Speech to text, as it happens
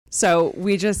So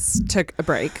we just took a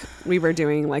break. We were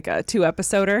doing like a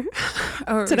 2-episoder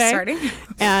today. Starting?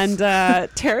 And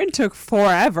Taryn took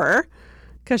forever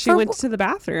because she went to the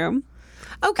bathroom.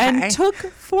 Okay. And took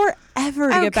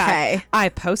forever to get back. I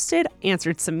posted,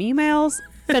 answered some emails,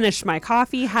 finished my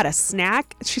coffee, had a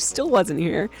snack. She still wasn't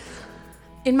here.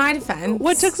 In my defense.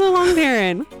 What took so long,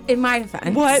 Taryn? In my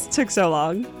defense. What took so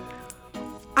long?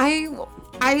 I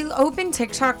opened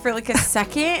TikTok for like a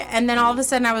second, and then all of a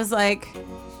sudden I was like,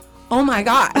 oh my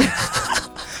God.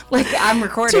 Like, I'm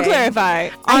recording. To clarify,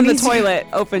 on the toilet,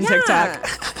 open TikTok.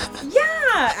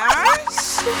 Yeah,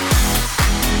 Ash.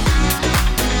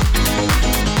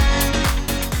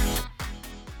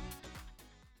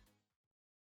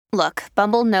 Look,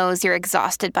 Bumble knows you're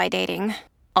exhausted by dating.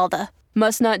 All the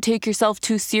must not take yourself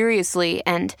too seriously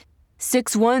and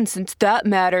 6'1" since that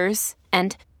matters.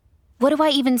 And what do I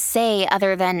even say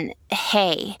other than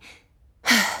hey?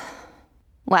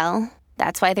 Well,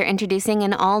 that's why they're introducing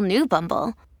an all-new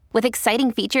Bumble with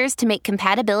exciting features to make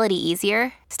compatibility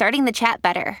easier, starting the chat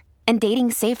better, and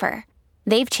dating safer.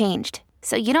 They've changed,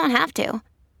 so you don't have to.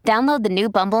 Download the new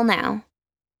Bumble now.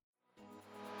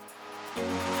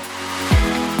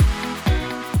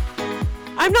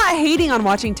 I'm not hating on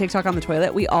watching TikTok on the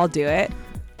toilet. We all do it.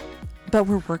 But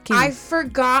we're working. I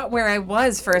forgot where I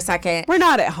was for a second. We're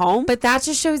not at home. But that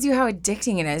just shows you how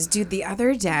addicting it is. Dude, the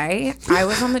other day, I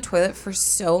was on the toilet for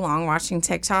so long watching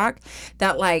TikTok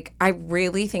that, like, I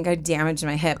really think I damaged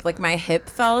my hip. Like, my hip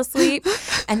fell asleep.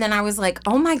 And then I was like,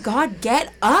 oh, my God,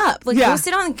 get up. Like, go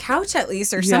sit on the couch at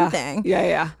least or something.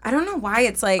 Yeah. I don't know why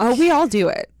it's like... Oh, we all do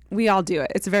it. We all do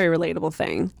it. It's a very relatable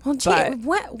thing. Well, gee,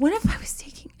 what if I was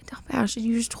taking a dump, Ash, and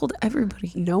you just told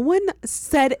everybody? No one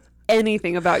said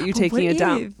anything about you taking a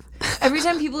dump. Every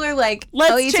time people are like,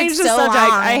 let's change the subject.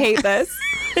 I hate this.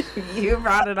 You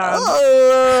brought it on.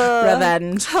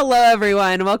 Revenge. Hello,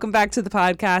 everyone. Welcome back to the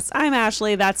podcast. I'm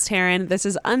Ashley. That's Taryn. This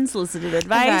is Unsolicited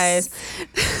Advice.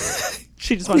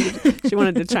 She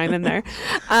wanted to chime in there,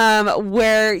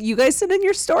 where you guys send in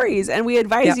your stories and we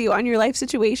advise you on your life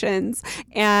situations.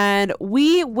 And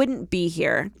we wouldn't be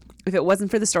here if it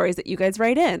wasn't for the stories that you guys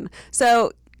write in.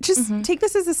 So just take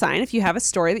this as a sign. If you have a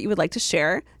story that you would like to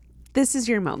share, this is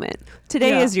your moment.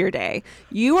 Today is your day.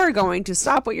 You are going to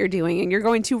stop what you're doing and you're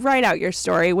going to write out your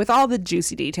story with all the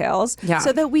juicy details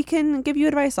so that we can give you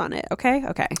advice on it. Okay?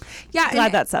 Okay. Yeah.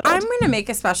 Glad that's settled. I'm going to make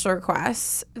a special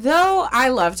request. Though I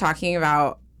love talking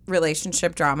about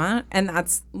relationship drama, and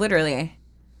that's literally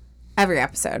every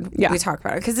episode we talk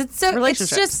about it because it's so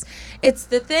relationships. It's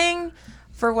the thing.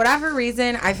 For whatever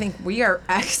reason, I think we are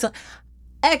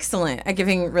excellent at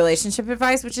giving relationship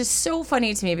advice, which is so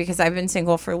funny to me because I've been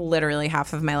single for literally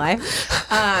half of my life.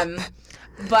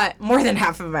 But more than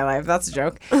half of my life. That's a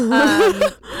joke.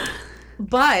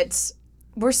 But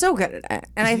we're so good at it.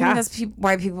 And I think that's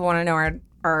why people want to know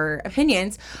our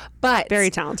opinions. But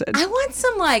very talented. I want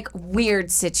some like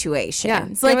weird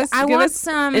situations. Yeah. Like I want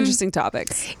some interesting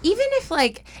topics. Even if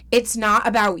like it's not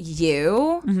about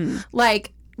you,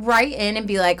 like write in and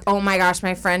be like, oh my gosh,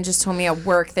 my friend just told me at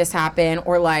work this happened,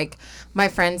 or like my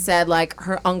friend said like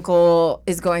her uncle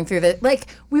is going through this. Like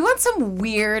we want some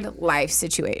weird life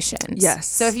situations. Yes.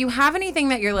 So if you have anything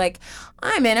that you're like,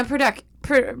 I'm in a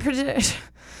predicament.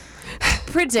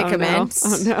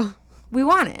 Oh no. We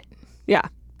want it. Yeah.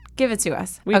 Give it to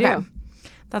us. We do.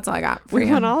 That's all I got for you.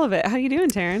 We want all of it. How you doing,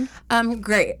 Taryn?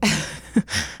 Great.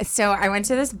 So I went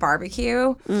to this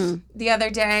barbecue the other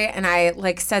day and I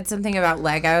like said something about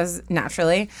Legos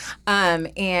naturally.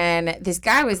 And this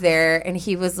guy was there and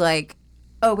he was like,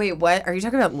 oh, wait, what? Are you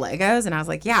talking about Legos? And I was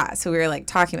like, yeah. So we were like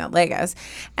talking about Legos.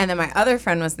 And then my other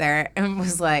friend was there and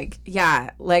was like, yeah,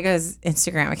 Lego's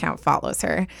Instagram account follows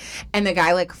her. And the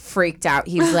guy like freaked out.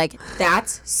 He was like,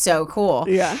 that's so cool.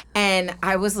 Yeah. And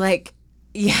I was like,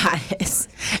 yeah, it is.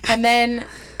 And then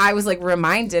I was like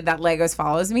reminded that Legos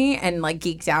follows me and like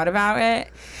geeked out about it.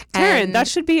 Taryn, that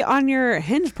should be on your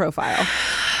Hinge profile.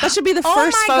 That should be the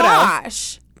first photo. Oh my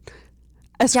gosh.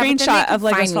 A screenshot of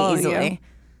Legos following you.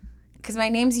 Because my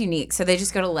name's unique. So they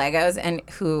just go to Legos and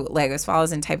who Legos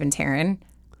follows and type in Taryn.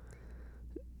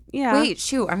 Yeah. Wait,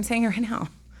 shoot. I'm saying it right now.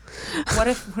 What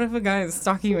if a guy is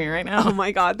stalking me right now? Oh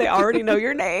my God. They already know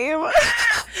your name.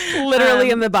 Literally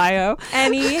in the bio.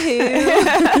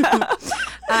 Anywho.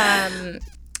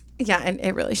 Yeah, and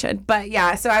it really should. But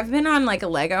yeah, so I've been on like a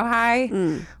Lego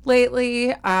high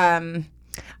lately. I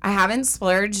haven't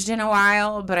splurged in a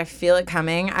while, but I feel it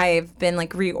coming. I've been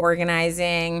like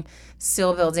reorganizing,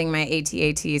 still building my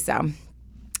AT-AT. So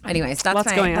anyways, that's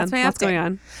my update. What's going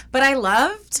on? But I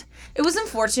loved, it was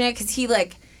unfortunate because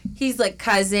he's like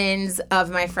cousins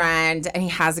of my friend and he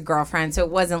has a girlfriend. So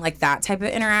it wasn't like that type of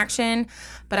interaction.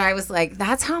 But I was like,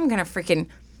 that's how I'm going to freaking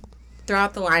throw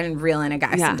out the line and reel in a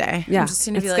guy someday. Yeah. I'm just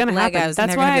going to be It's like gonna Legos. happen.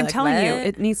 That's why I'm telling you, what?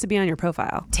 it needs to be on your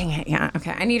profile. Dang it. Yeah.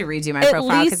 Okay. I need to redo my At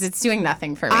profile because least- it's doing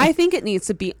nothing for me. I think it needs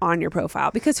to be on your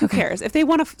profile because who cares? If they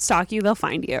want to stalk you, they'll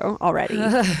find you already.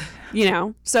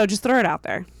 So just throw it out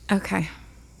there. Okay.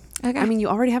 I mean, you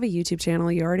already have a YouTube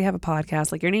channel. You already have a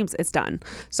podcast. Like, your name's, it's done.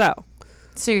 So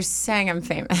So you're saying I'm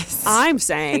famous. I'm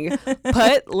saying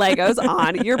put Legos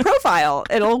on your profile.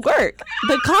 It'll work.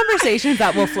 The conversations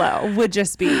that will flow would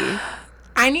just be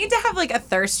I need to have like a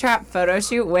thirst trap photo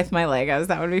shoot with my Legos.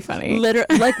 That would be funny.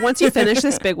 literally, like, once you finish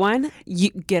this big one, you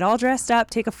get all dressed up,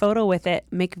 take a photo with it,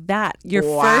 make that your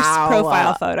first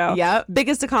profile photo. Yep.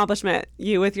 Biggest accomplishment,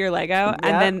 you with your Lego,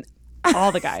 and then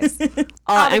all the guys.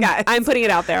 guys. I'm putting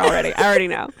it out there already. I already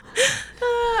know.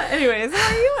 Anyways,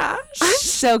 how are you, Ash? I'm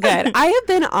so good. I have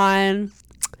been on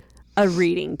a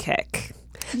reading kick.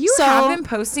 You have been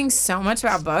posting so much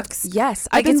about books. Yes,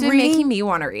 Like, it's been making me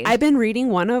want to read. I've been reading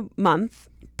one a month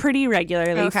pretty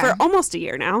regularly for almost a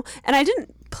year now. And I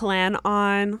didn't plan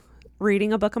on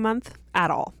reading a book a month at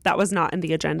all. That was not in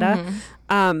the agenda.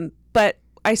 But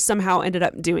I somehow ended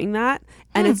up doing that.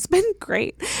 And it's been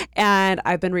great. And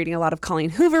I've been reading a lot of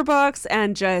Colleen Hoover books.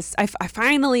 And just, I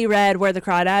finally read Where the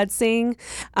Crawdads Sing,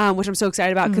 which I'm so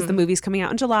excited about because the movie's coming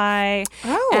out in July.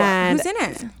 Oh, and who's in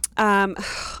it?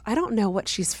 I don't know what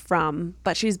she's from,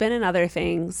 but she's been in other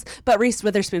things. But Reese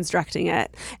Witherspoon's directing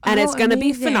it, and it's going to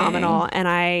be phenomenal. And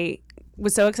I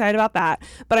was so excited about that.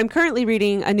 But I'm currently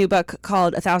reading a new book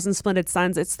called A Thousand Splendid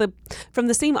Suns. It's from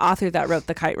the same author that wrote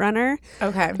The Kite Runner.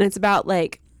 Okay, and it's about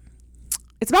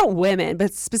women,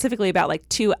 but specifically about like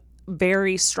two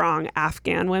very strong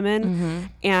Afghan women,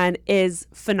 and is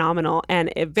phenomenal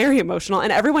and very emotional.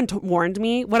 And everyone warned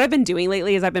me. What I've been doing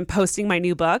lately is I've been posting my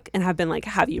new book and have been like,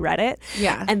 have you read it?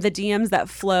 Yeah. And the DMs that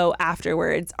flow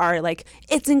afterwards are like,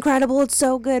 it's incredible, it's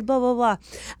so good, blah blah blah.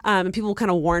 And people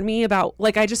kind of warn me about,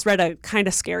 like, I just read a kind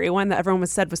of scary one that everyone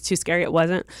said was too scary. It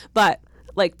wasn't, but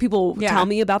like people tell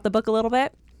me about the book a little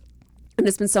bit. And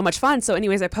it's been so much fun. So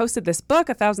anyways, I posted this book,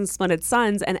 A Thousand Splendid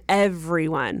Suns, and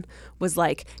everyone was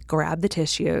like, grab the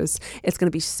tissues. It's going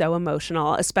to be so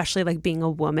emotional, especially like being a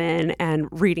woman and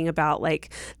reading about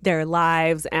like their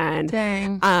lives. And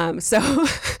so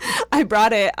I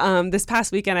brought it this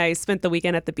past weekend. I spent the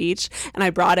weekend at the beach and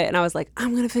I brought it and I was like,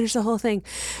 I'm going to finish the whole thing.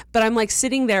 But I'm like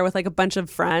sitting there with like a bunch of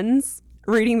friends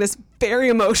reading this very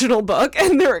emotional book,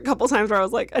 and there were a couple times where I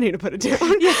was like, I need to put it down.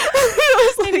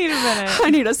 I need a minute. I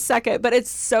need a second. But it's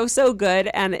so good,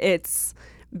 and it's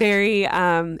very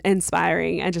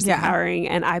inspiring and just empowering.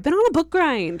 And I've been on a book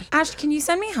grind. Ash, can you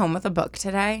send me home with a book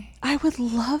today? I would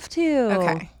love to.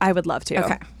 Okay. I would love to.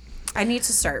 Okay. I need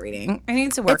to start reading. I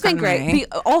need to work. It's been great.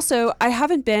 Also, I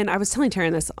was telling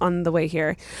Taryn this on the way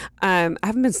here. I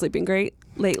haven't been sleeping great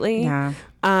lately. Yeah.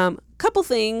 Couple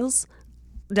things.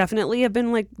 Definitely have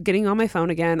been like getting on my phone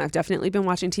again. I've definitely been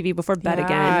watching TV before bed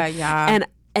again. Yeah.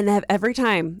 And every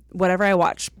time whatever I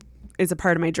watch is a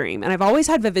part of my dream. And I've always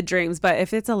had vivid dreams, but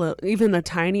if it's even the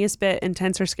tiniest bit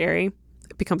intense or scary,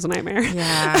 it becomes a nightmare.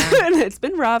 Yeah. And it's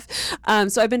been rough.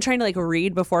 So I've been trying to like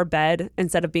read before bed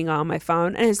instead of being on my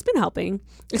phone, and it's been helping.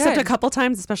 Good. Except a couple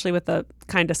times, especially with the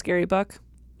kind of scary book.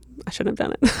 I shouldn't have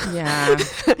done it. Yeah.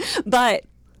 But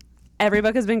every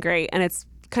book has been great, and it's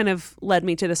kind of led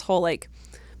me to this whole like,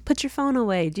 put your phone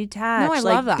away, detach. No, I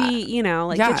love that.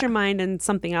 Get your mind in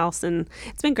something else. And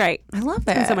it's been great. I love it.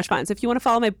 It's been so much fun. So if you want to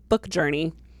follow my book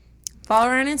journey, follow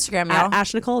her on Instagram, y'all. At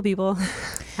Ash Nicole, people.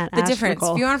 The difference.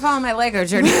 If you want to follow my Lego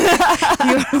journey, you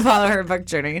want to follow her book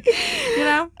journey. You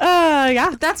know?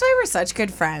 Yeah. But that's why we're such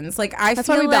good friends. Like, that's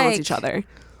why we balance each other.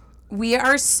 We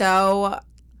are so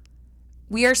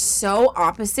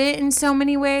opposite in so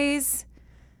many ways,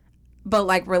 but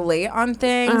like relate on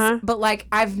things. But like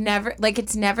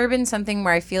it's never been something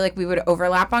where I feel like we would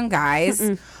overlap on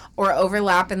guys or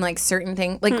overlap in like certain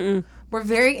things. Like we're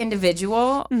very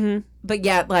individual, but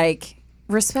yet like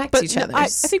respect each other. I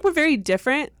think we're very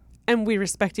different, and we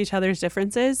respect each other's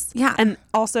differences. Yeah. And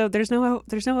also there's no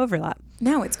overlap.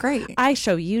 No, it's great. I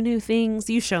show you new things.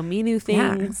 You show me new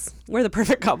things. Yeah. We're the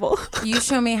perfect couple. You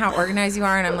show me how organized you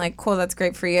are, and I'm like, cool, that's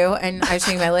great for you. And I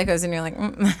show you my Legos, and you're like,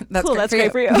 that's cool,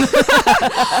 great for you.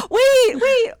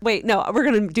 Wait. No, we're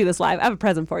going to do this live. I have a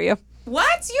present for you.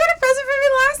 What? You had a present for me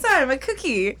last time. A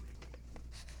cookie.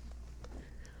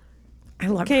 I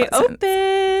love Okay,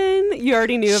 open. You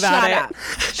already knew about it.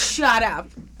 Shut up.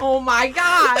 Oh, my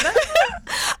God.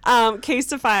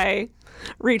 Casetify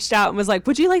reached out and was like,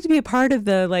 would you like to be a part of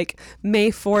the like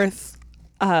May 4th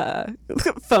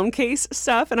phone case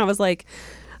stuff? And I was like,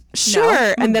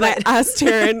 sure. And then I asked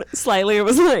Taryn slightly. It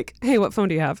was like, hey, what phone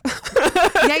do you have?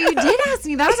 Yeah, you did ask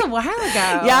me. That was a while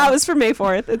ago. Yeah, it was for May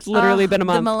 4th. It's literally been a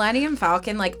month. The Millennium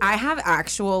Falcon, like, I have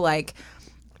actual, like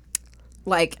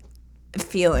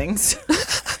feelings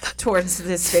towards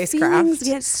this spacecraft. Feelings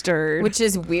get stirred. Which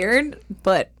is weird,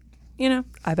 but, you know.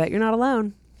 I bet you're not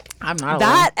alone. I'm not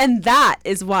That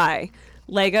is why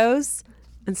Legos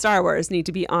and Star Wars need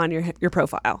to be on your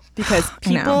profile, because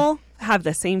people have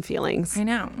the same feelings. I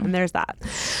know. And there's that.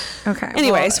 Okay.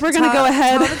 Anyways, we're going to go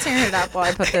ahead. Tell the Tearing It Up while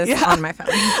I put this on my phone.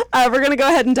 We're going to go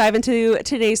ahead and dive into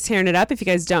today's Tearing It Up. If you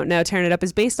guys don't know, Tearing It Up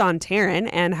is based on Taryn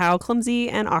and how clumsy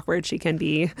and awkward she can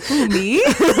be. Me?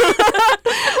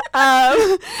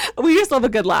 We just love a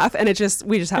good laugh, and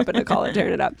we just happen to call it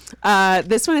Tearing It Up.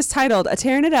 This one is titled A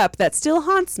Tearing It Up That Still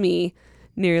Haunts Me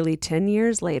Nearly 10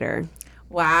 Years Later.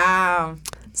 Wow.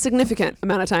 Significant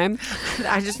amount of time.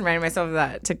 I just reminded myself of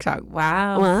that TikTok.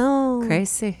 Wow.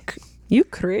 Crazy. You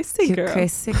crazy girl.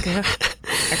 Crazy girl.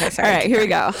 Okay, sorry. All right, here we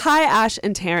go. Hi, Ash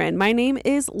and Taryn. My name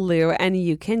is Lou, and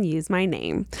you can use my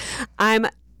name. I'm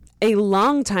a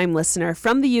long-time listener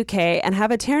from the UK and have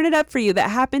a Tearing It Up for you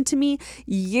that happened to me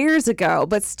years ago,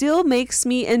 but still makes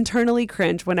me internally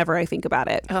cringe whenever I think about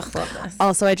it. Ugh, love this.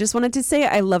 Also, I just wanted to say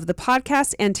I love the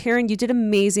podcast, and Taryn, you did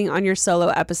amazing on your solo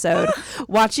episode.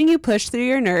 Watching you push through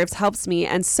your nerves helps me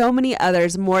and so many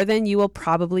others more than you will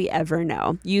probably ever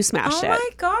know. You smashed it. Oh my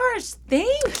gosh,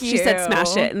 thank you. She said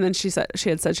smash it, and then she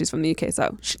had said she's from the UK,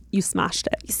 so you smashed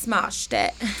it. You smashed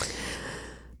it.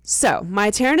 So,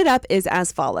 my Tearing It Up is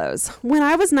as follows. When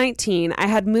I was 19, I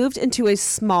had moved into a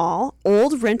small,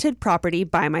 old rented property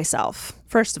by myself.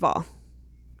 First of all,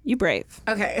 you brave.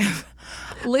 Okay.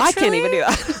 Literally, I can't even do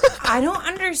that. I don't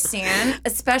understand,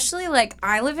 especially like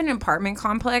I live in an apartment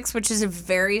complex, which is a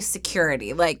very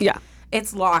security. Like,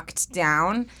 it's locked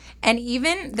down. And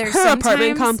even there's Her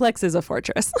apartment complex is a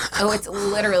fortress. Oh, it's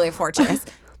literally a fortress.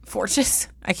 Fortress?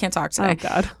 I can't talk today.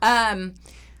 Oh, God.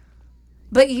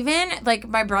 But even like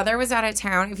my brother was out of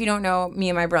town. If you don't know, me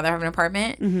and my brother have an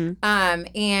apartment. Mm-hmm.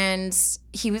 And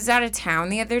he was out of town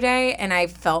the other day, and I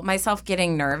felt myself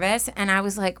getting nervous. And I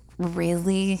was like,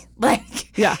 really?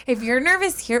 Like, if you're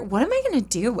nervous here, what am I going to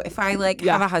do if I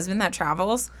have a husband that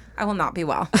travels? I will not be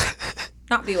well.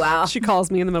 Not be well. She calls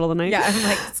me in the middle of the night. Yeah, I'm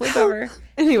like, sleep over.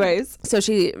 Anyways, so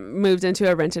she moved into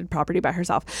a rented property by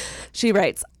herself. She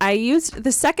writes, I used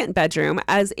the second bedroom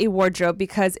as a wardrobe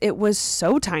because it was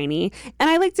so tiny, and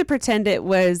I like to pretend it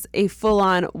was a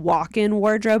full-on walk-in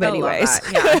wardrobe anyways.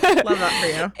 Love that. Yeah, love that for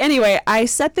you. Anyway, I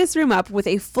set this room up with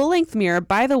a full-length mirror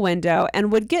by the window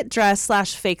and would get dressed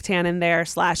 / fake tan in there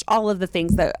 / all of the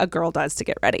things that a girl does to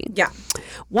get ready. Yeah.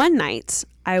 One night,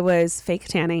 I was fake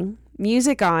tanning,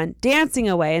 music on, dancing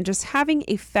away, and just having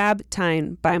a fab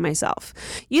time by myself.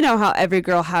 You know how every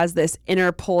girl has this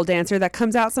inner pole dancer that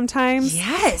comes out sometimes?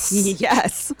 Yes.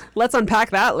 Yes. Let's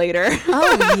unpack that later.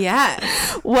 Oh,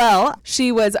 yes. Well,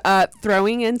 she was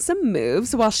throwing in some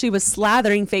moves while she was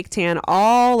slathering fake tan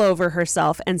all over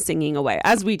herself and singing away,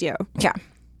 as we do. Yeah.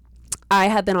 I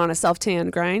have been on a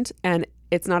self-tan grind, and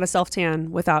it's not a self-tan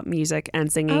without music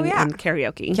and singing and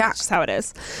karaoke. Yeah. That's just how it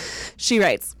is. She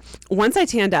writes, once I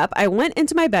tanned up, I went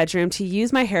into my bedroom to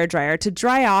use my hairdryer to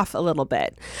dry off a little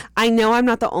bit. I know I'm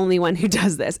not the only one who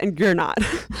does this, and you're not.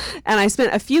 And I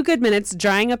spent a few good minutes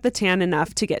drying up the tan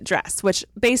enough to get dressed, which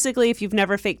basically, if you've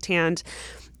never fake tanned,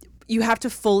 you have to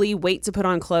fully wait to put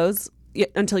on clothes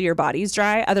until your body's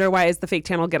dry. Otherwise, the fake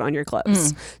tan will get on your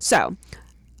clothes. So,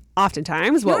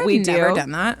 oftentimes, what we do... I've never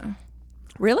done that.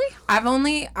 Really?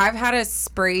 I've had a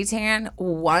spray tan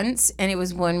once, and it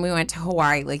was when we went to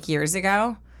Hawaii like years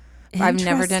ago. I've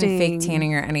never done fake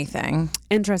tanning or anything.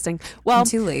 Interesting. Well, I'm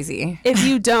too lazy.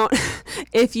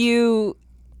 If you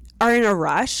are in a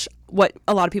rush, what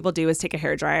a lot of people do is take a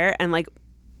hairdryer and like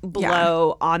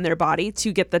blow on their body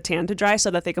to get the tan to dry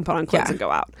so that they can put on clothes and go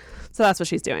out. So that's what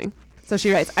she's doing. So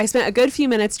she writes, I spent a good few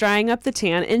minutes drying up the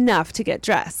tan enough to get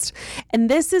dressed. And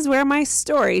this is where my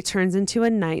story turns into a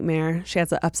nightmare. She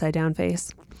has an upside down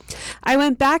face. I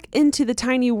went back into the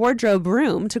tiny wardrobe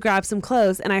room to grab some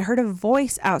clothes, and I heard a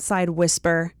voice outside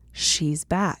whisper, she's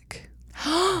back.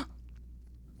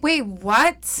 Wait,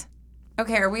 what?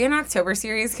 Okay, are we in October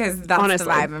series? Because that's the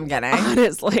vibe I'm getting.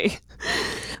 Honestly.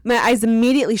 My eyes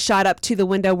immediately shot up to the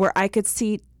window where I could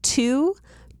see two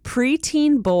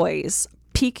preteen boys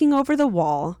peeking over the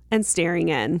wall and staring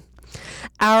in.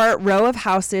 Our row of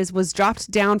houses was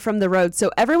dropped down from the road,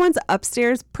 so everyone's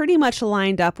upstairs pretty much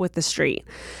lined up with the street.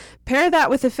 Pair that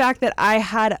with the fact that I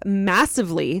had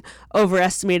massively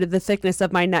overestimated the thickness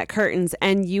of my net curtains,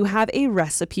 and you have a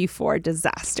recipe for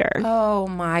disaster. Oh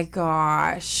my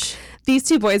gosh. These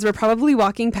two boys were probably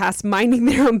walking past minding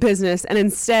their own business and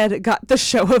instead got the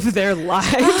show of their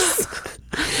lives.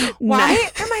 Why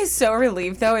am I so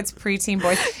relieved though it's preteen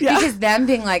boys? Yeah. Because them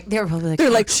being like, they're probably like, They're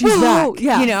like, she's "Whoa." back.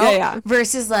 Yeah, You know? yeah, yeah.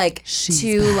 Versus like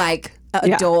two like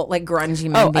adult, like grungy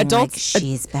men being adults- like,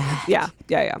 she's back. Yeah.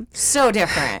 So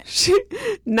different.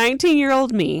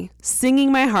 19-year-old me,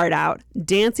 singing my heart out,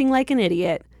 dancing like an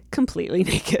idiot, completely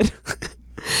naked.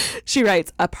 She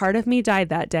writes, a part of me died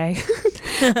that day.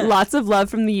 Lots of love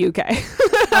from the UK.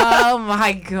 Oh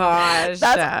my gosh.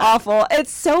 That's awful.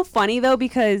 It's so funny though,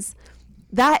 because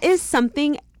that is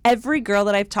something every girl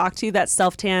that I've talked to that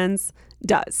self-tans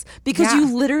does, because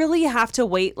you literally have to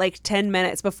wait like 10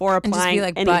 minutes before applying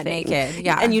and just be like anything. butt naked.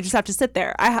 Yeah. And you just have to sit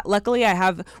there. Luckily I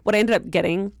have what I ended up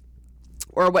getting,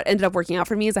 or what ended up working out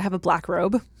for me, is I have a black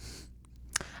robe.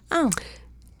 Oh.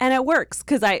 And it works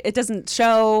because it doesn't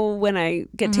show when I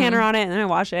get tanner on it, and then I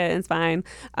wash it and it's fine.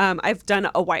 I've done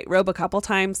a white robe a couple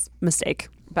times. Mistake.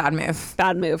 Bad move.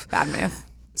 Bad move. Bad move.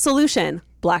 Solution,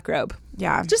 black robe.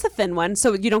 Yeah. Just a thin one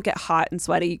so you don't get hot and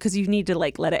sweaty, because you need to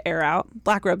like let it air out.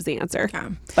 Black robe's the answer. Yeah.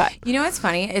 But you know what's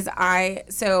funny is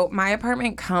so my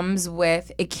apartment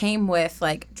came with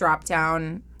like drop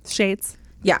down. shades.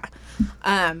 Yeah.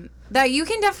 That you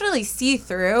can definitely see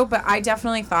through, but I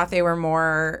definitely thought they were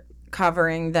more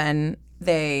covering than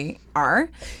they are.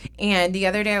 And the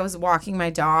other day I was walking my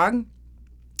dog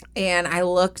and I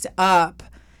looked up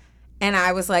and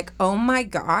I was like, oh my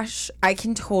gosh, I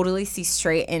can totally see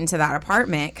straight into that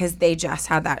apartment because they just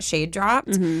had that shade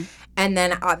dropped. And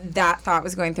then that thought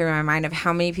was going through my mind of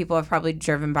how many people have probably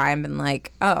driven by and been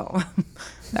like, oh,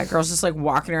 that girl's just like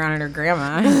walking around at her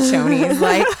grandma and Shoney's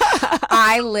like,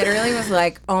 I literally was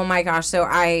like, oh my gosh. So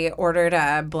I ordered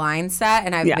a blind set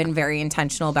and I've been very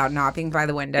intentional about not being by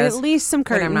the windows. At least some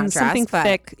when I'm not curtains, something dressed, but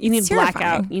thick. You need it's blackout.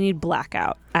 terrifying. You need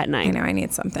blackout at night. I know, I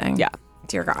need something. Yeah.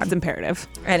 Dear God. It's imperative.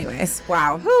 Anyways,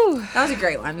 wow. That was a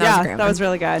great one. That was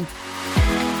really good.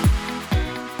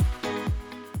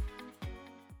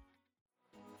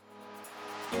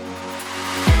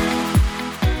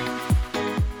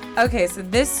 Okay, so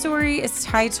this story is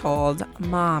titled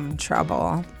Mom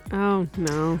Trouble. Oh,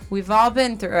 no. We've all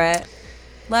been through it.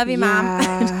 Love you,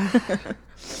 Mom.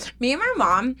 Me and my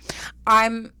mom,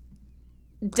 I'm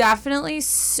definitely,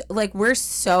 we're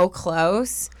so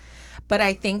close. But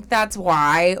I think that's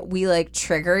why we like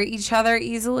trigger each other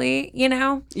easily, you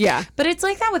know? Yeah. But it's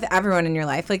like that with everyone in your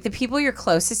life. Like the people you're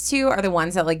closest to are the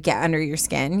ones that like get under your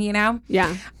skin, you know?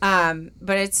 Yeah.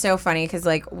 But it's so funny because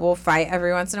like we'll fight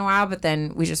every once in a while, but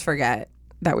then we just forget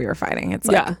that we were fighting. It's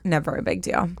like never a big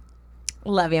deal.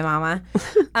 Love you, Mama.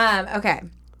 Okay.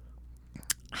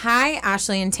 Hi,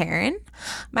 Ashley and Taryn.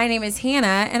 My name is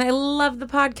Hannah, and I love the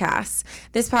podcast.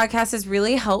 This podcast has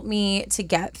really helped me to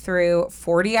get through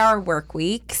 40-hour work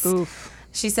weeks. Oof.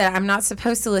 She said, I'm not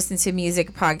supposed to listen to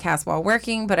music podcasts while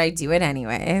working, but I do it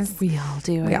anyways. We all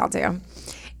do it. We all do.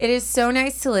 It is so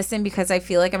nice to listen because I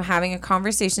feel like I'm having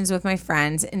conversations with my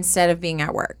friends instead of being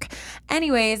at work.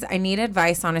 Anyways, I need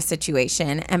advice on a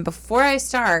situation. And before I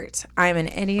start, I'm an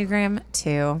Enneagram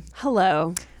 2.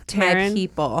 Hello, Taryn. My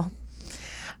people.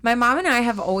 My mom and I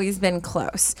have always been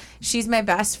close. She's my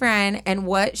best friend, and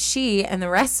what she and the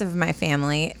rest of my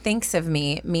family thinks of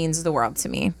me means the world to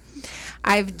me.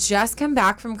 I've just come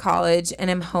back from college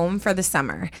and am home for the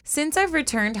summer. Since I've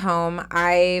returned home,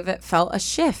 I've felt a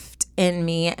shift in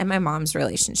me and my mom's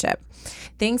relationship.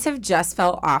 Things have just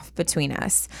felt off between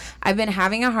us. I've been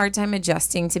having a hard time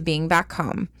adjusting to being back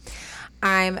home.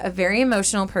 I'm a very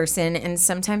emotional person, and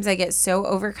sometimes I get so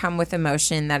overcome with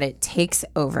emotion that it takes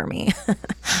over me.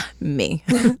 Me.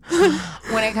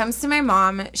 When it comes to my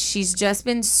mom, she's just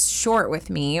been short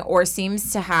with me or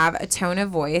seems to have a tone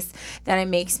of voice that it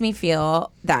makes me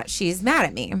feel that she's mad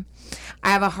at me. I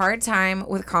have a hard time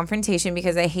with confrontation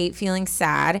because I hate feeling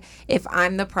sad if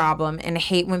I'm the problem and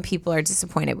hate when people are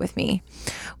disappointed with me.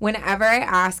 Whenever I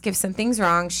ask if something's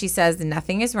wrong, she says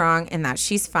nothing is wrong and that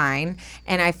she's fine,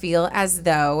 and I feel as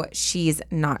though she's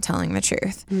not telling the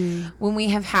truth. When we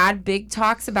have had big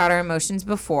talks about our emotions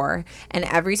before, and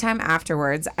every time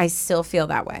afterwards, I still feel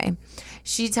that way.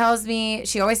 She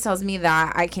always tells me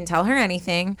that I can tell her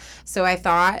anything, so I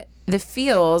thought the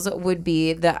feels would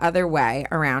be the other way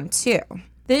around too.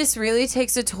 This really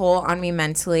takes a toll on me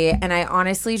mentally, and I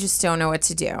honestly just don't know what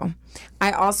to do.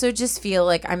 I also just feel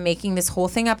like I'm making this whole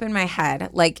thing up in my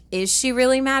head. Like, is she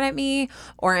really mad at me,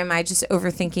 or am I just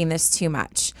overthinking this too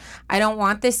much? I don't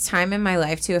want this time in my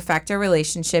life to affect our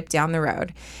relationship down the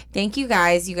road. Thank you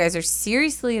guys. You guys are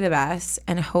seriously the best,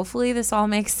 and hopefully this all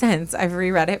makes sense. I've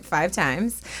reread it 5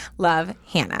 times. Love,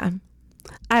 Hannah.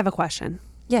 I have a question.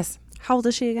 Yes. How old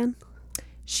is she again?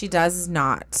 She does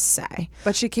not say.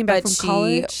 But she came back But from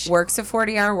college. she works a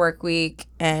 40-hour work week,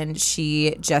 and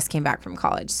she just came back from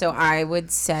college. So I would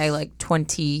say like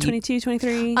 22,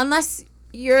 23. Unless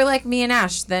you're like me and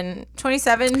Ash, then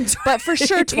 27. But for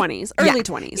sure 20s, early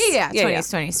 20s. Yeah,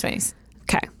 20s.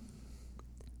 Okay.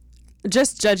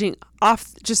 Just judging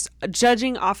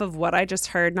off of what I just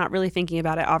heard, not really thinking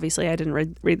about it. Obviously, I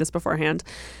didn't read this beforehand.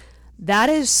 That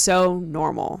is so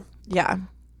normal. Yeah.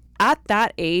 At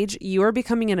that age, you are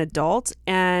becoming an adult,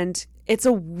 and it's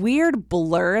a weird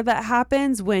blur that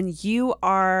happens when you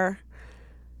are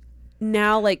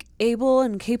now like able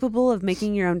and capable of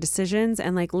making your own decisions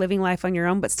and like living life on your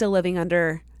own, but still living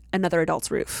under another adult's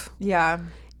roof. Yeah.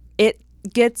 It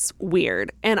gets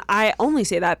weird. And I only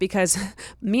say that because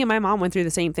me and my mom went through the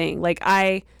same thing.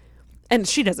 And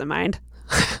she doesn't mind.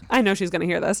 I know she's going to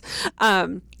hear this.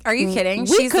 Are you kidding? We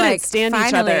She's couldn't like, stand each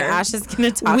finally, other. Ash is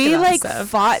going to talk We about like stuff.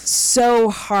 fought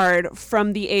so hard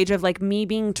from the age of like me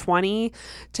being 20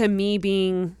 to me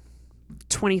being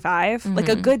 25, like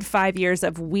a good 5 years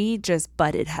of we just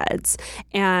butted heads,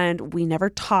 and we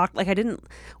never talked. Like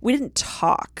we didn't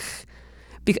talk.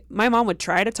 My mom would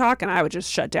try to talk and I would just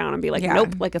shut down and be like,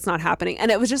 nope, like it's not happening.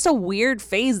 And it was just a weird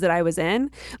phase that I was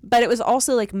in. But it was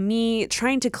also like me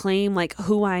trying to claim like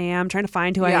who I am, trying to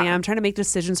find who I am, trying to make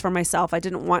decisions for myself. I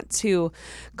didn't want to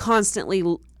constantly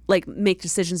like make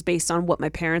decisions based on what my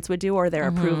parents would do or their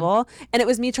approval. And it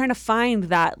was me trying to find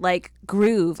that like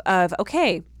groove of,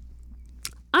 okay,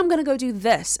 I'm going to go do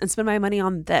this and spend my money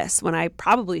on this when I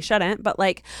probably shouldn't, but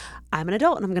like I'm an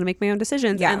adult and I'm going to make my own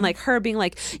decisions. And like her being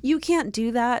like, you can't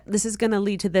do that. This is going to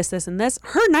lead to this, this, and this.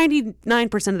 Her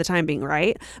 99% of the time being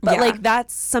right. But like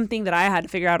that's something that I had to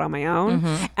figure out on my own.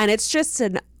 And it's just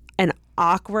an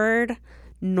awkward,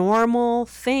 normal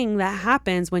thing that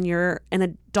happens when you're an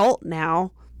adult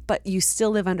now, but you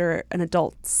still live under an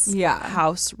adult's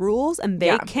house rules, and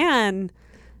they can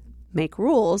make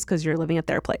rules because you're living at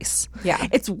their place. Yeah.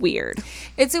 It's weird.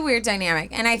 It's a weird dynamic.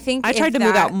 And I think I tried to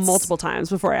move out multiple times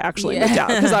before I actually moved out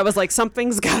because I was like,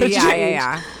 something's got to change.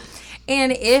 Yeah.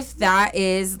 And if that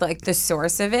is like the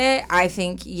source of it, I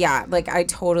think, like I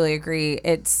totally agree.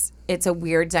 It's a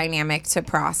weird dynamic to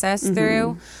process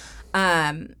through.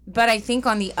 But I think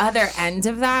on the other end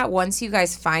of that, once you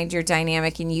guys find your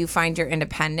dynamic and you find your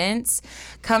independence,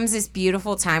 comes this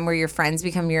beautiful time where your friends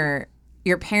become your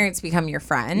parents become your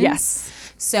friends. Yes.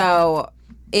 So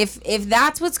if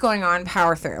that's what's going on,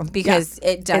 power through, because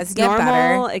it does get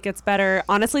normal, better. It gets better.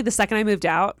 Honestly, the second I moved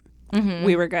out,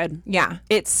 we were good. Yeah.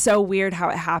 It's so weird how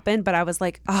it happened, but I was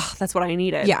like, oh, that's what I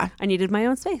needed. Yeah. I needed my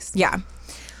own space. Yeah.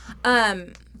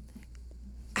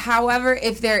 However,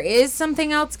 if there is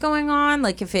something else going on,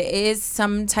 like if it is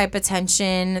some type of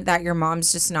tension that your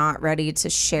mom's just not ready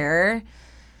to share,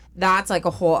 that's like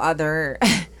a whole other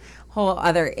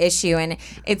issue. And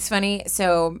it's funny,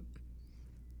 so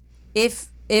if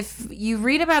you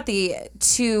read about the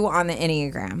 2 on the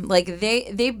Enneagram, like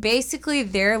they basically,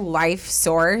 their life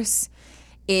source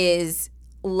is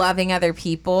loving other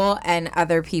people and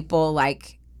other people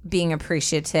like being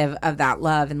appreciative of that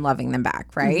love and loving them back,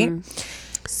 right?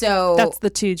 So that's the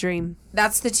 2 dream.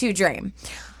 That's the 2 dream.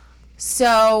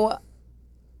 So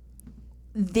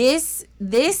this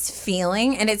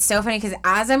feeling, and it's so funny because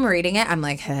as I'm reading it, I'm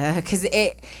like, because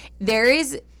there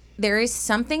is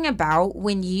something about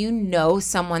when you know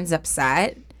someone's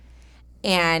upset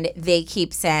and they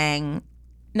keep saying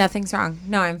nothing's wrong,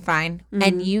 no, I'm fine,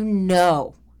 and you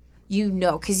know,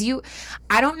 because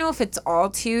I don't know if it's all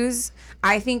 2s.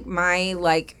 I think my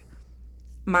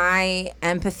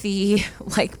empathy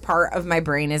like part of my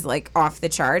brain is like off the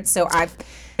charts. So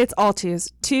it's all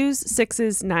 2s, 2s,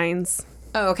 6s, 9s.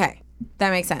 Oh, okay.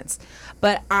 That makes sense.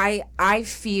 But I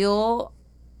feel,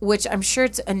 which I'm sure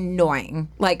it's annoying.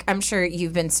 Like, I'm sure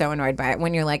you've been so annoyed by it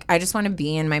when you're like, I just want to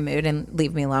be in my mood and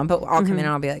leave me alone. But I'll come in and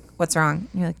I'll be like, what's wrong?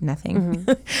 And you're like, nothing.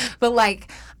 But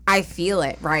like, I feel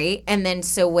it, right? And then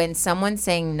so when someone's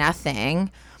saying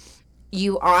nothing,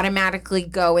 you automatically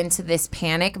go into this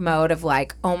panic mode of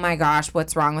like, oh my gosh,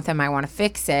 what's wrong with them? I want to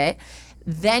fix it.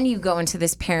 Then you go into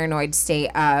this paranoid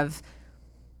state of,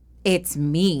 it's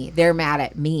me. They're mad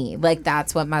at me. Like,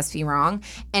 that's what must be wrong.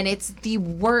 And it's the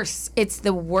worst. It's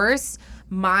the worst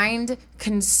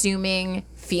mind-consuming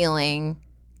feeling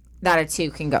that a 2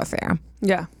 can go through.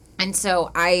 Yeah. And so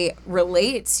I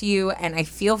relate to you and I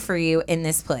feel for you in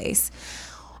this place.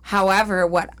 However,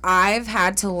 what I've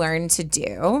had to learn to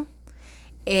do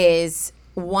is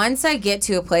once I get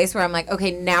to a place where I'm like,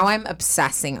 okay, now I'm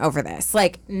obsessing over this.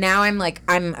 Like, now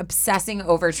I'm obsessing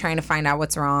over trying to find out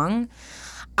what's wrong.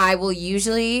 I will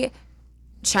usually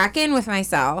check in with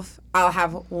myself. I'll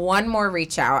have one more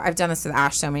reach out. I've done this with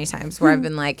Ash so many times where I've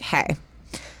been like, hey,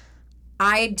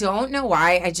 I don't know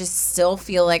why. I just still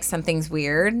feel like something's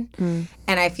weird. And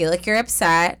I feel like you're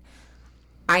upset.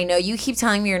 I know you keep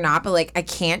telling me you're not, but like I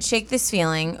can't shake this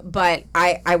feeling. But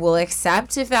I will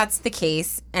accept if that's the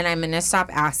case, and I'm going to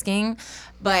stop asking.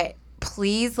 But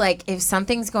please, like, if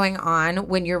something's going on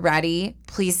when you're ready,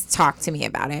 please talk to me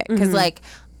about it. Because, like,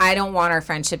 I don't want our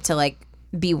friendship to, like,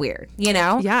 be weird, you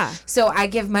know? Yeah. So I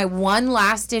give my one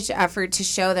last ditch effort to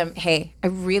show them, hey, I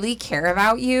really care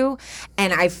about you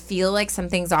and I feel like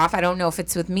something's off. I don't know if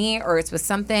it's with me or it's with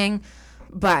something,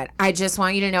 but I just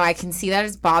want you to know I can see that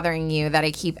it's bothering you that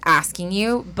I keep asking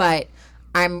you, but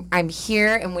I'm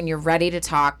here, and when you're ready to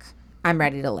talk, I'm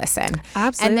ready to listen.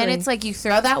 Absolutely. And then it's like you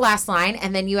throw that last line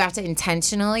and then you have to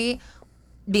intentionally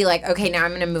be like, okay, now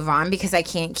I'm going to move on because I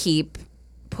can't keep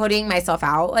putting myself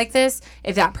out like this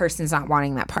if that person's not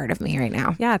wanting that part of me right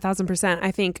now. Yeah, 1,000%.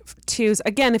 I think twos,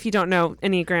 again, if you don't know,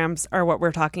 Enneagrams are what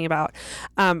we're talking about.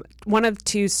 One of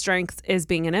two's strengths is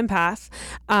being an empath.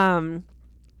 And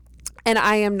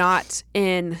I am not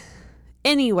in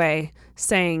any way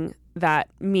saying that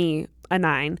me, a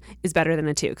 9, is better than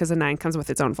a 2, because a 9 comes with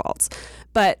its own faults.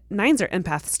 But 9s are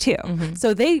empaths too.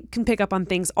 So they can pick up on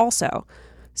things also.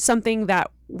 Something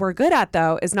that we're good at,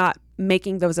 though, is not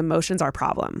making those emotions our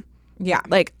problem. Yeah.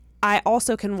 Like, I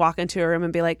also can walk into a room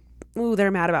and be like, ooh,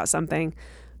 they're mad about something,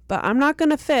 but I'm not going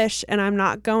to fish and I'm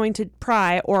not going to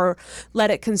pry or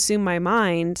let it consume my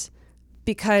mind,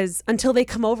 because until they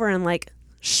come over and like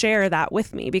share that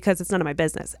with me, because it's none of my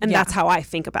business. And that's how I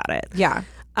think about it. Yeah.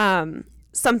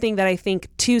 Something that I think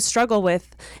to struggle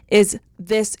with is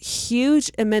this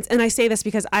huge, immense, and I say this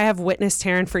because I have witnessed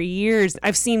Taryn for years.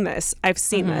 I've seen this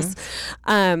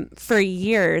for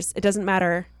years. It doesn't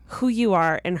matter who you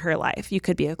are in her life. You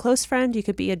could be a close friend, you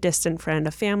could be a distant friend,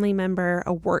 a family member,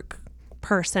 a work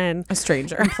person, A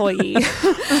stranger. employee.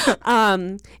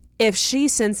 If she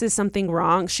senses something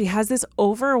wrong, she has this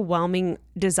overwhelming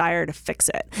desire to fix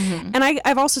it. And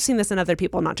I've also seen this in other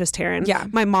people, not just Taryn. Yeah.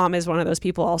 My mom is one of those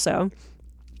people also.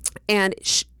 And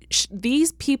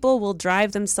these people will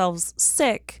drive themselves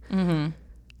sick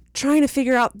trying to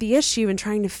figure out the issue and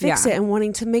trying to fix it and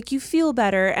wanting to make you feel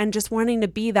better and just wanting to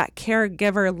be that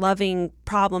caregiver, loving,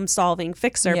 problem-solving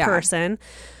fixer person.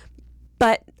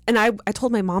 But, and I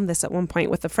told my mom this at one point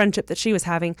with the friendship that she was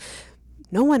having,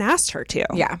 no one asked her to.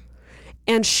 Yeah.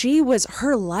 And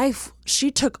her life, she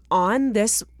took on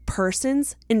this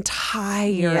person's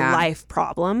entire life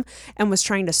problem and was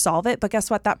trying to solve it. But guess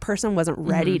what? That person wasn't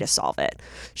ready to solve it.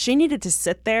 She needed to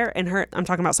sit there and I'm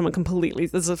talking about someone completely,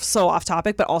 this is so off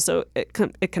topic, but also it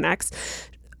connects.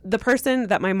 The person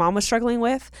that my mom was struggling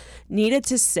with needed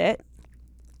to sit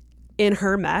in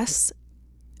her mess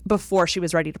before she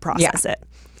was ready to process it.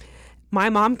 My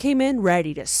mom came in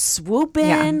ready to swoop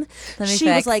in. She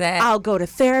was like, I'll go to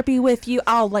therapy with you.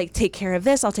 I'll like take care of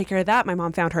this. I'll take care of that. My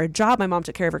mom found her a job. My mom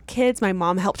took care of her kids. My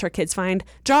mom helped her kids find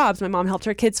jobs. My mom helped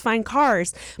her kids find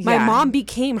cars. My mom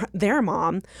became their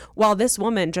mom while this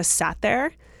woman just sat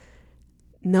there.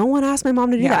 No one asked my mom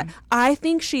to do that. I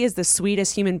think she is the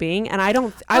sweetest human being, and I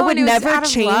would never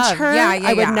change her.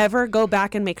 I would never go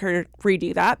back and make her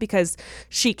redo that, because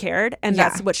she cared, and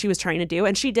that's what she was trying to do,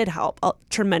 and she did help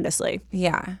tremendously.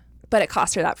 Yeah. But it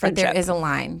cost her that friendship. But there is a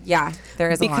line. Yeah,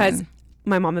 there is a line. Because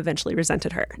my mom eventually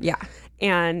resented her. Yeah.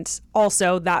 And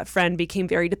also that friend became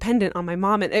very dependent on my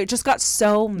mom, and it just got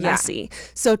so messy.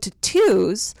 So to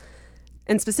twos,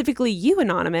 and specifically you,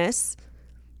 Anonymous,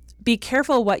 be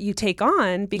careful what you take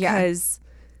on, because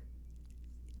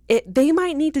they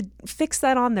might need to fix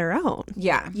that on their own.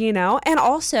 Yeah. You know? And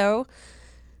also,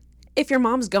 if your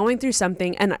mom's going through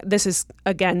something, and this is,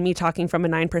 again, me talking from a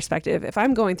 9 perspective, if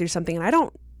I'm going through something and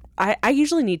I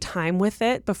usually need time with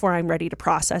it before I'm ready to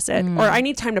process it. Or I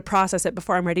need time to process it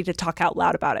before I'm ready to talk out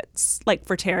loud about it. It's like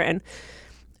for Taryn,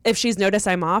 if she's noticed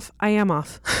I'm off, I am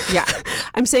off. Yeah.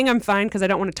 I'm saying I'm fine because I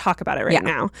don't want to talk about it right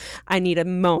now. I need a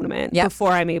moment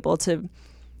before I'm able to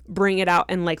bring it out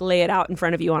and like lay it out in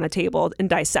front of you on a table and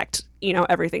dissect,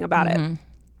 everything about it.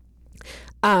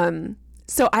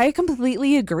 So I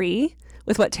completely agree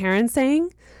with what Taryn's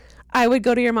saying. I would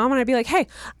go to your mom and I'd be like, hey,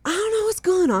 I don't know what's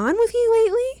going on with you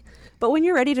lately, but when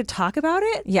you're ready to talk about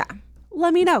it,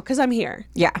 let me know, because I'm here.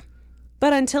 Yeah.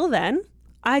 But until then,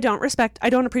 I don't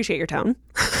appreciate your tone.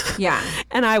 Yeah.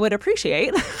 And I would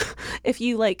appreciate if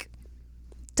you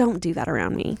don't do that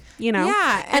around me,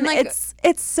 Yeah. And it's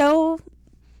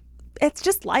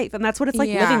just life. And that's what it's like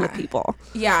living with people.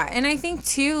 Yeah. And I think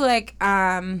too,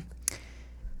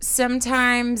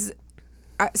 sometimes,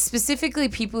 specifically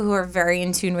people who are very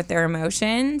in tune with their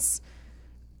emotions,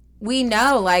 we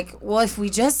know if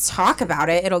we just talk about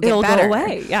it, it'll get better. Go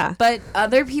away. Yeah. But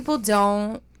other people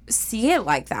don't see it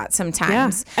like that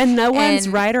sometimes. Yeah. And no one's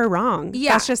right or wrong.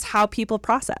 Yeah. That's just how people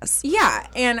process. Yeah.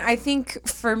 And I think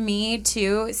for me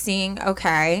too, seeing,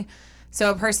 okay, so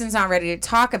a person's not ready to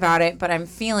talk about it, but I'm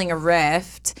feeling a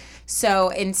rift. So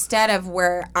instead of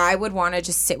where I would want to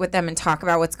just sit with them and talk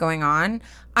about what's going on,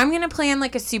 I'm going to plan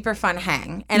like a super fun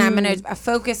hang. And I'm going to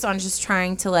focus on just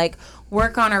trying to like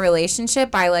work on our relationship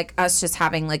by like us just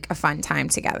having like a fun time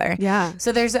together. Yeah.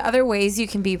 So there's other ways you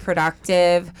can be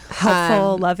productive.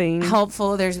 Helpful, loving.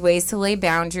 Helpful. There's ways to lay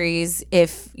boundaries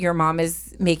if your mom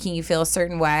is making you feel a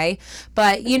certain way.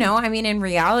 But, you know, I mean, in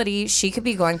reality, she could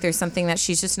be going through something that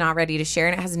she's just not ready to share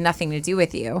and it has nothing to do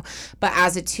with you. But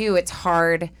as a two, it's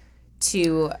hard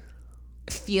to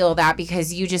feel that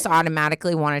because you just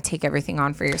automatically want to take everything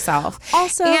on for yourself.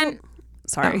 Also,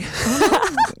 sorry.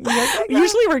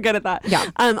 Usually we're good at that. Yeah.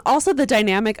 Also, the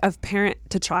dynamic of parent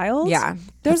to child. Yeah.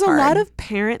 There's a hard. lot of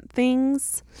parent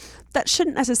things that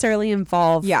shouldn't necessarily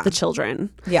involve the children.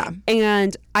 Yeah.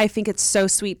 And I think it's so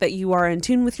sweet that you are in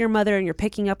tune with your mother and you're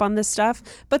picking up on this stuff.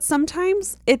 But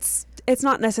sometimes it's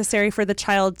not necessary for the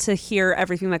child to hear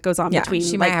everything that goes on between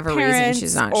she like, might have a parents reason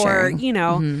she's not or, sharing. you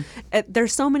know,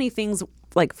 there's so many things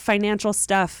like financial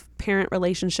stuff, parent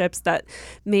relationships that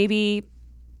maybe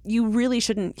you really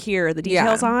shouldn't hear the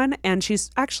details on, and she's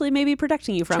actually maybe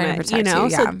protecting you from Trying to it, protect you know? you,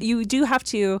 So you do have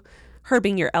to, her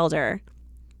being your elder,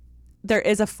 there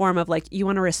is a form of like, you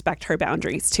want to respect her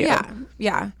boundaries too. Yeah.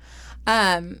 Yeah.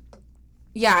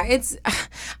 Yeah, it's,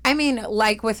 I mean,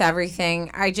 like with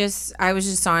everything, I was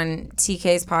just on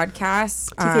TK's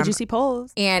podcast. TK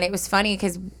Polls. And it was funny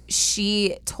because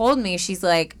she told me, she's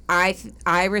like,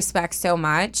 I respect so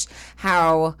much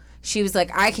how she was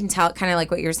like, I can tell, kind of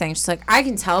like what you're saying. She's like, I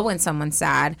can tell when someone's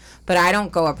sad, but I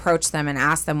don't go approach them and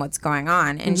ask them what's going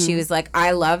on. And she was like,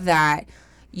 I love that.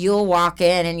 You'll walk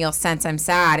in and you'll sense I'm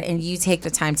sad and you take the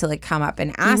time to like come up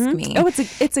and ask me. Oh,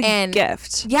 it's a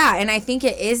gift. Yeah, and I think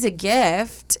it is a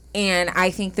gift, and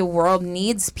I think the world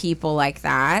needs people like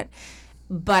that.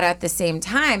 But at the same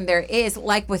time, there is,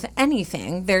 like with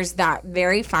anything, there's that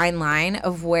very fine line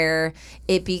of where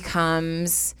it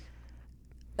becomes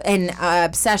an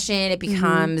obsession. It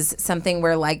becomes something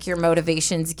where like your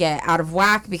motivations get out of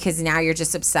whack because now you're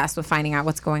just obsessed with finding out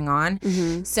what's going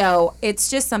on. So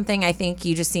it's just something I think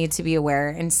you just need to be aware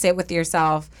and sit with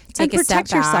yourself, take and a step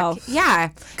protect back. yourself. Yeah,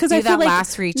 because that I feel like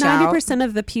last reach out. 90%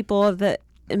 of the people of the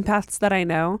empaths that I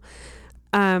know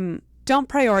don't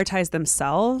prioritize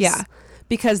themselves. Yeah.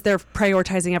 Because they're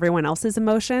prioritizing everyone else's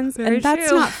emotions. Very and that's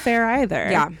true. not fair either.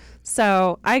 Yeah.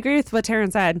 So I agree with what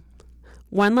Taryn said.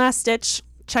 One last stitch,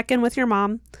 check in with your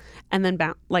mom, and then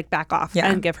back off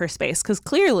and give her space. Because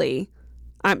clearly,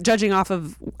 I'm judging off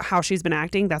of how she's been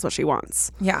acting, that's what she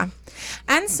wants. Yeah.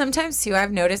 And sometimes too,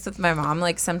 I've noticed with my mom,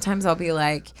 like sometimes I'll be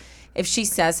like, if she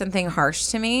says something harsh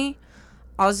to me,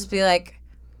 I'll just be like,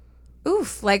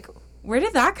 oof, like, where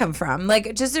did that come from?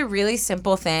 Like, just a really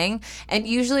simple thing. And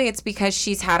usually it's because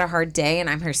she's had a hard day and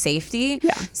I'm her safety.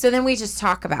 Yeah. So then we just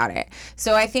talk about it.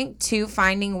 So I think, too,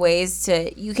 finding ways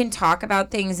you can talk about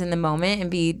things in the moment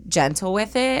and be gentle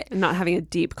with it. And not having a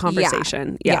deep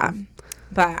conversation. Yeah.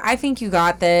 But I think you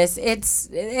got this. It's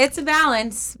a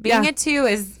balance. Being a two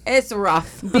it's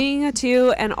rough. Being a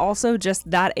two and also just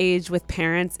that age with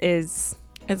parents is...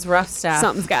 It's rough stuff.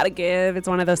 Something's got to give. It's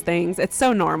one of those things. It's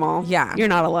so normal. Yeah. You're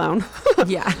not alone.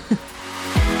 Yeah.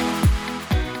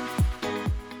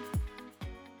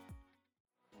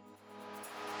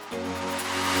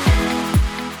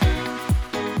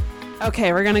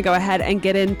 Okay, we're going to go ahead and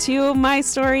get into my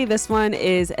story. This one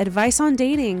is advice on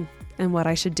dating and what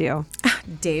I should do.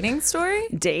 Dating story?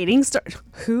 Dating story.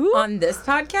 Who? On this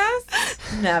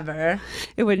podcast? Never.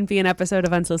 It wouldn't be an episode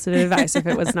of Unsolicited Advice if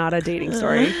it was not a dating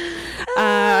story.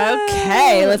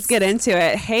 Okay, let's get into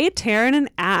it. Hey, Taryn and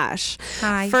Ash.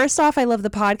 Hi. First off, I love the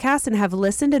podcast and have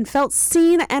listened and felt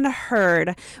seen and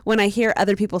heard when I hear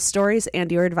other people's stories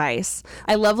and your advice.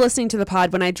 I love listening to the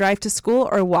pod when I drive to school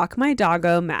or walk my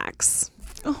doggo, Max.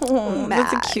 Oh,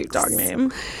 Max. that's a cute dog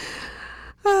name.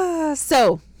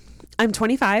 So, I'm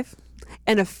 25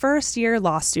 and a first-year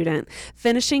law student,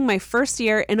 finishing my first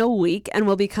year in a week and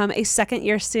will become a second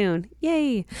year soon.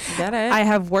 Yay. Get it. I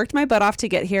have worked my butt off to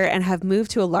get here and have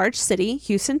moved to a large city,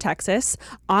 Houston, Texas,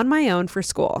 on my own for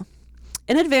school.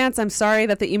 In advance, I'm sorry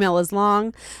that the email is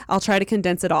long. I'll try to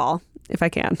condense it all if I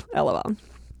can. LOL.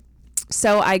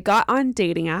 So I got on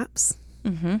dating apps.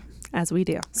 As we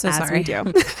do. Sorry.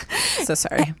 So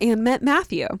sorry. And met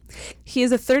Matthew. He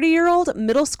is a 30-year-old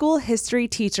middle school history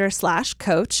teacher /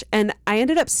 coach, and I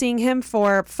ended up seeing him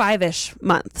for 5-ish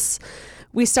months.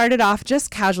 We started off just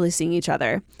casually seeing each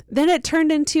other. Then it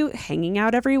turned into hanging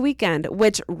out every weekend,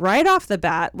 which right off the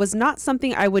bat was not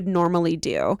something I would normally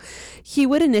do. He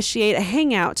would initiate a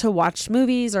hangout to watch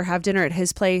movies or have dinner at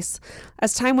his place.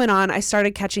 As time went on, I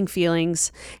started catching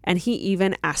feelings, and he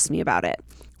even asked me about it,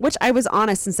 which I was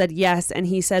honest and said yes, and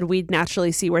he said we'd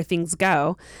naturally see where things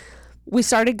go. We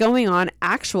started going on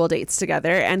actual dates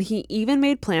together, and he even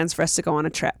made plans for us to go on a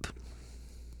trip.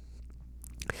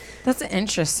 That's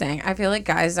interesting. I feel like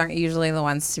guys aren't usually the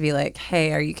ones to be like,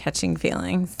 hey, are you catching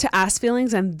feelings? To ask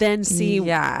feelings and then see,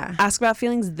 ask about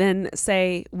feelings, then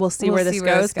say, we'll see where this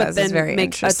goes, but then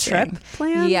make a trip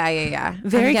plan. Yeah.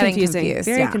 Very confusing.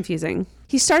 Very confusing.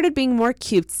 He started being more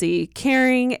cutesy,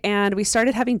 caring, and we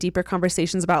started having deeper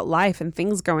conversations about life and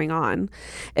things going on.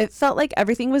 It felt like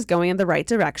everything was going in the right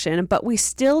direction, but we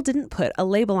still didn't put a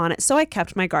label on it, so I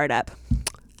kept my guard up.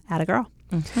 Atta girl.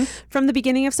 Mm-hmm. From the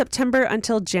beginning of September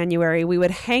until January, we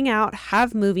would hang out,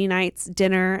 have movie nights,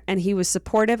 dinner, and he was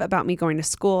supportive about me going to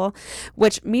school,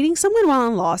 which meeting someone while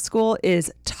in law school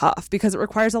is tough because it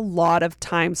requires a lot of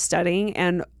time studying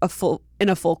and a full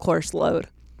course load.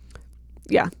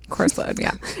 Yeah. Course load,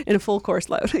 yeah. In a full course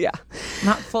load, yeah.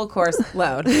 Not full course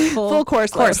load. Full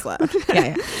course load.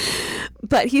 Yeah.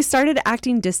 But he started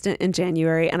acting distant in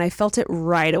January, and I felt it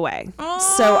right away. Oh,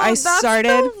 so I started.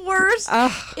 That's the worst.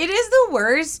 It is the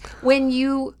worst when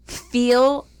you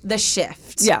feel the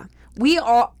shift. Yeah. We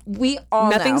all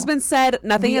Nothing's know. Been said.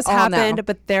 Nothing has happened,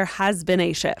 but there has been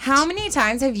a shift. How many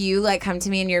times have you like come to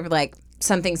me and you're like,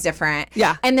 something's different?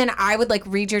 Yeah. And then I would like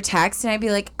read your text and I'd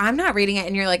be like, I'm not reading it.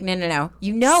 And you're like, no.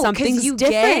 You know, something's you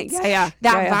different. Get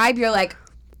that vibe. You're like,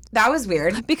 that was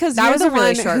weird. Because that you're was the a really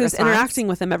one short who's response. interacting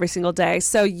with them every single day.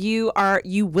 So you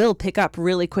will pick up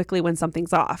really quickly when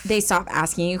something's off. They stop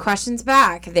asking you questions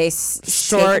back. They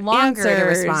short take longer answers. to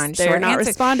respond. They're not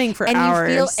responding for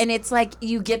hours. And it's like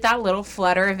you get that little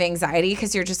flutter of anxiety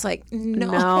because you're just like,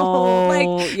 no.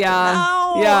 Like, yeah.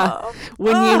 no. Yeah.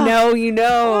 When you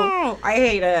know. Oh, I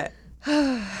hate it.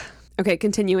 Okay,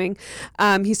 continuing.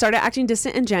 He started acting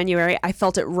distant in January. I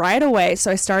felt it right away,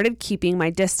 so I started keeping my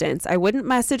distance. I wouldn't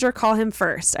message or call him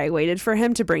first. I waited for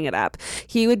him to bring it up.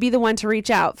 He would be the one to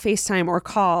reach out, FaceTime or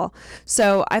call.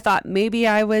 So I thought maybe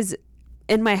I was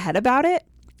in my head about it.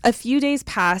 A few days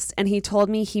passed, and he told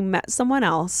me he met someone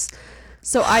else.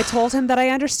 So I told him that I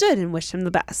understood and wished him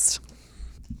the best.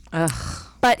 Ugh.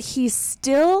 But he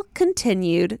still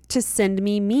continued to send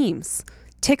me memes,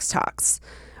 TikToks,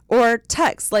 or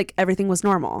texts like everything was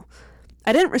normal.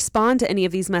 I didn't respond to any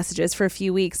of these messages for a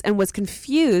few weeks and was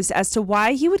confused as to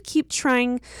why he would keep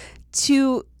trying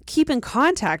to keep in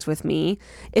contact with me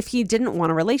if he didn't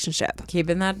want a relationship.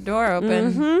 Keeping that door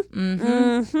open.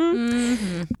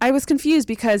 I was confused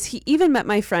because he even met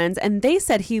my friends and they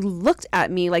said he looked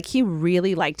at me like he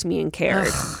really liked me and cared.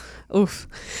 Ugh. Oof.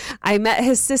 I met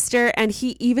his sister and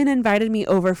he even invited me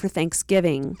over for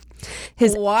Thanksgiving.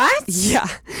 What? Yeah.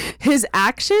 His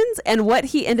actions and what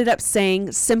he ended up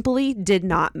saying simply did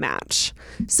not match.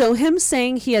 So him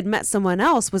saying he had met someone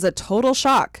else was a total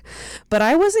shock. But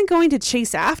I wasn't going to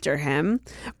chase after him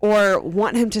or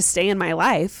want him to stay in my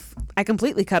life. I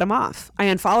completely cut him off. I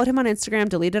unfollowed him on Instagram,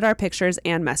 deleted our pictures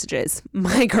and messages.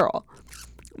 My girl.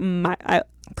 Proud.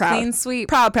 Clean sweep.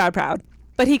 Proud.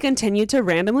 But he continued to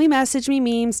randomly message me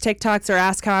memes, TikToks, or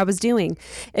ask how I was doing.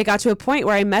 It got to a point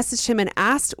where I messaged him and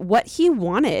asked what he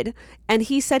wanted, and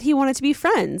he said he wanted to be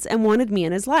friends and wanted me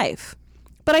in his life.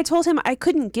 But I told him I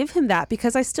couldn't give him that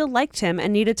because I still liked him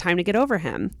and needed time to get over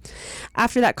him.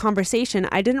 After that conversation,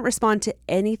 I didn't respond to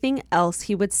anything else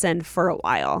he would send for a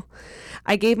while.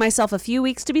 I gave myself a few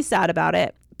weeks to be sad about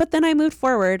it, but then I moved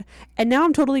forward, and now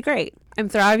I'm totally great. I'm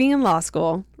thriving in law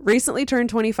school, recently turned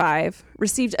 25,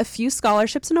 received a few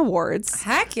scholarships and awards.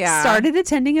 Heck yeah. Started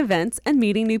attending events and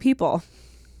meeting new people.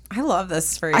 I love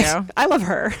this for you. I love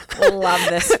her. Love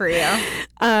this for you.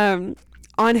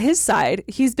 On his side,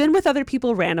 he's been with other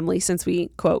people randomly since we,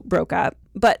 quote, broke up,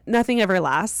 but nothing ever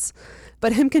lasts.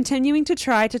 But him continuing to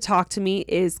try to talk to me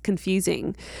is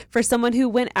confusing. For someone who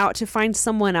went out to find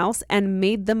someone else and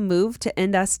made the move to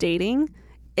end us dating,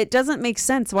 it doesn't make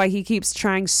sense why he keeps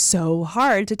trying so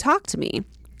hard to talk to me.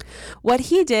 What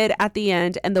he did at the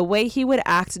end and the way he would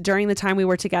act during the time we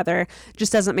were together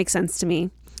just doesn't make sense to me.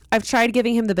 I've tried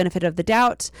giving him the benefit of the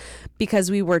doubt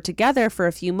because we were together for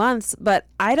a few months, but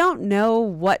I don't know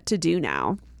what to do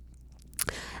now.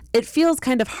 It feels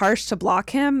kind of harsh to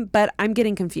block him, but I'm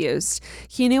getting confused.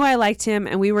 He knew I liked him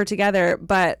and we were together,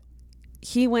 but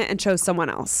he went and chose someone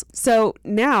else. So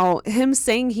now him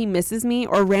saying he misses me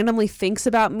or randomly thinks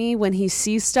about me when he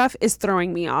sees stuff is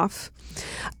throwing me off.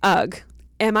 Ugh.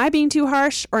 Am I being too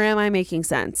harsh or am I making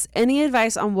sense? Any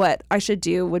advice on what I should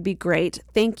do would be great.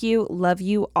 Thank you. Love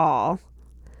you all.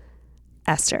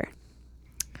 Esther.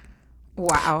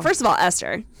 Wow. First of all,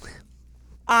 Esther,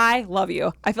 I love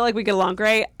you. I feel like we get along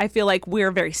great. I feel like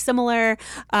we're very similar.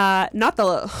 Not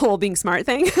the whole being smart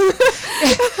thing. Not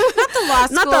the law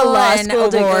school, Not the law school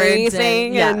degree awards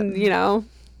thing and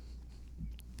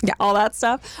all that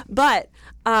stuff. But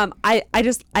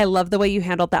I love the way you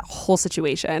handled that whole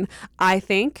situation. I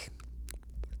think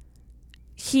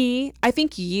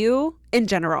you in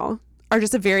general are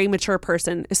just a very mature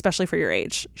person, especially for your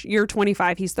age. You're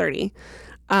 25, he's 30.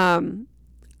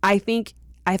 I think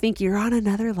you're on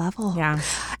another level. Yeah.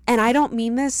 And I don't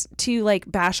mean this to like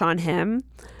bash on him,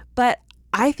 but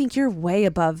I think you're way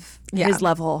above his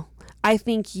level. I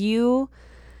think you're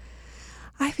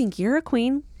a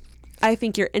queen. I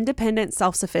think you're independent,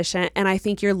 self-sufficient, and I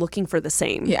think you're looking for the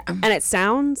same. Yeah. And it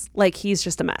sounds like he's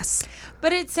just a mess.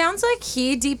 But it sounds like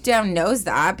he deep down knows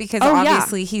that because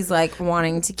obviously he's like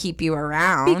wanting to keep you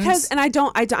around. Because, and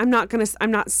I'm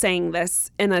not saying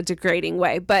this in a degrading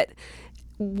way, but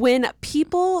when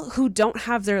people who don't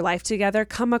have their life together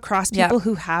come across people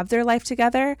who have their life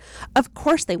together, of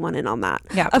course they want in on that.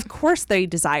 Yeah. Of course they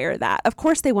desire that. Of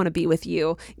course they want to be with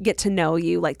you, get to know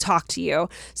you, like talk to you.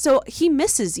 So he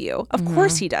misses you. Of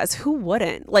course he does. Who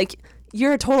wouldn't? Like,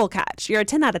 you're a total catch. You're a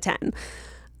 10 out of 10.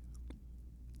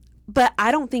 But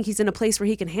I don't think he's in a place where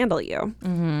he can handle you.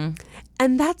 Mm-hmm.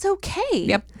 And that's okay.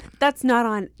 Yep. That's not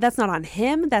on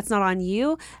him. That's not on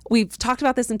you. We've talked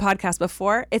about this in podcasts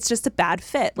before. It's just a bad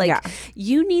fit. Like,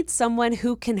 you need someone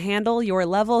who can handle your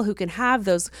level, who can have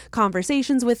those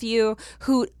conversations with you,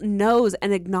 who knows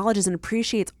and acknowledges and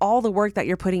appreciates all the work that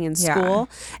you're putting in school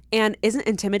and isn't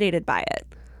intimidated by it.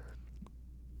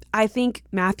 I think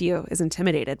Matthew is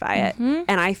intimidated by it. And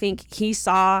I think he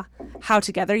saw how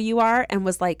together you are and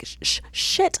was like,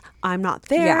 shit, I'm not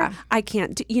there. Yeah. I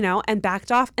can't do, and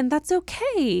backed off. And that's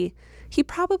okay. He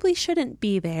probably shouldn't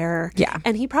be there. Yeah.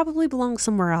 And he probably belongs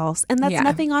somewhere else. And that's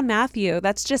nothing on Matthew.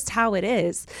 That's just how it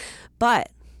is. But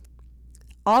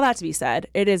all that to be said,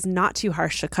 it is not too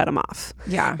harsh to cut him off.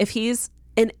 Yeah. If he's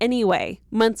in any way,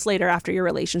 months later after your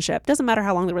relationship, doesn't matter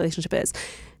how long the relationship is,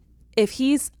 if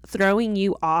he's throwing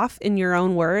you off, in your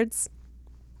own words,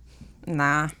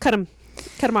 cut him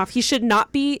off. He should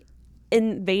not be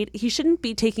he shouldn't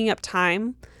be taking up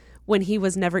time when he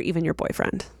was never even your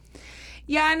boyfriend.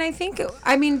 Yeah, and I think,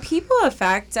 people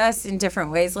affect us in different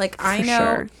ways. Like, I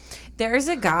know there's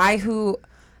a guy who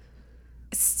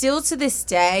still to this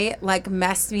day, like,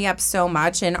 messed me up so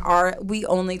much, and we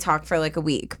only talked for like a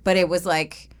week. But it was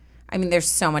like, there's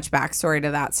so much backstory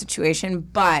to that situation,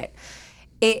 but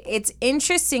it's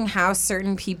interesting how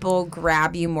certain people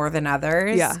grab you more than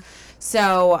others. Yeah.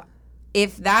 So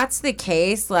if that's the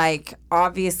case, like,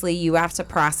 obviously you have to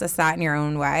process that in your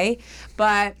own way.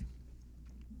 But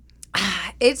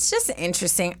it's just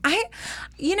interesting. I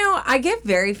get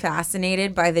very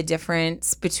fascinated by the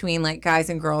difference between like guys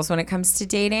and girls when it comes to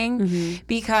dating,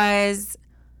 because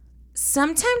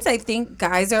sometimes I think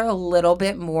guys are a little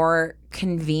bit more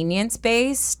convenience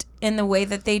based in the way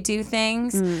that they do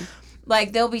things.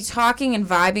 Like, they'll be talking and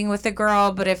vibing with a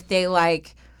girl, but if they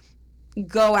like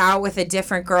go out with a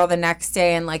different girl the next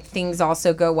day and like things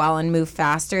also go well and move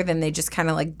faster, then they just kind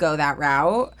of like go that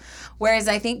route. Whereas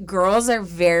I think girls are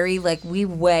very like, we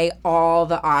weigh all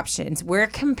the options. We're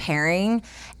comparing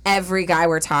every guy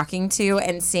we're talking to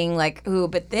and seeing like, ooh,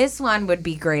 but this one would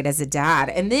be great as a dad.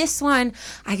 And this one,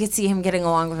 I could see him getting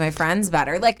along with my friends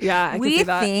better. Like, we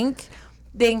think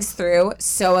things through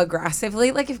so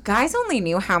aggressively. Like, if guys only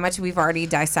knew how much we've already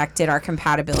dissected our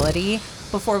compatibility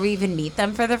before we even meet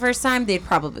them for the first time, they'd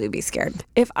probably be scared.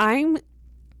 If I'm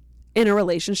in a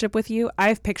relationship with you,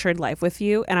 I've pictured life with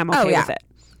you and I'm okay with it.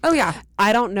 Oh, yeah.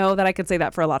 I don't know that I could say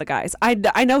that for a lot of guys. I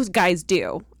know guys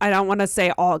do. I don't want to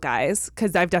say all guys,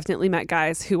 because I've definitely met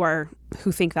guys who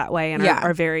think that way and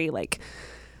are very like,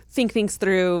 think things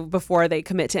through before they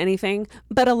commit to anything.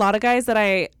 But a lot of guys that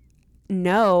I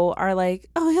know are like,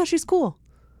 oh yeah, she's cool,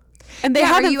 and they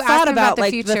haven't thought about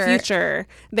like the future.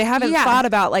 They haven't thought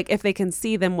about like if they can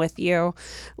see them with you,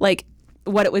 like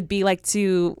what it would be like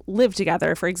to live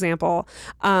together, for example.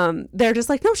 They're just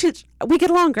like, no, we get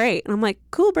along great, and I'm like,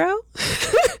 cool, bro.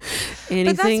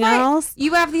 Anything else?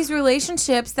 You have these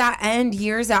relationships that end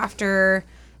years after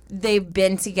they've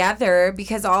been together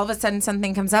because all of a sudden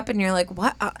something comes up and you're like,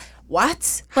 what?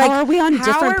 What? How are we on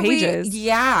different pages?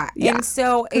 Yeah. And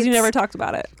so because you never talked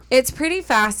about it. It's pretty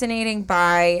fascinating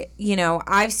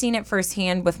I've seen it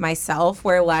firsthand with myself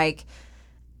where like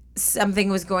something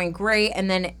was going great and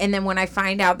then when I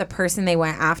find out the person they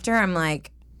went after, I'm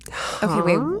like, Okay,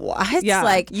 wait, what? Yeah.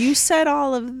 Like, you said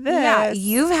all of this. yeah,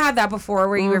 you've had that before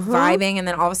where you were vibing and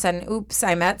then all of a sudden, oops,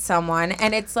 I met someone.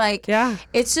 And it's like,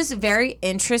 it's just very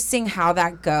interesting how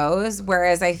that goes.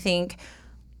 Whereas I think,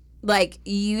 like,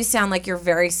 you sound like you're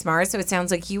very smart, so it sounds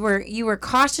like you were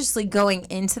cautiously going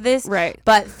into this, right?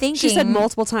 But thinking, she said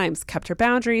multiple times, kept her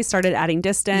boundaries, started adding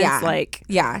distance,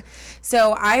 yeah.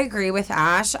 So I agree with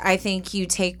Ash. I think you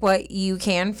take what you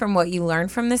can from what you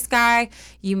learned from this guy,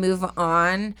 you move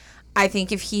on. I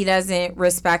think if he doesn't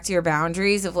respect your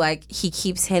boundaries of like he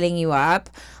keeps hitting you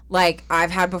up, like I've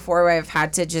had before where I've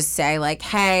had to just say like,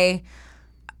 hey,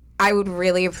 I would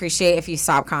really appreciate if you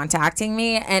stop contacting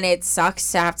me. And it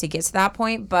sucks to have to get to that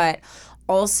point. But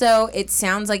also, it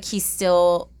sounds like he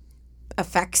still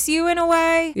affects you in a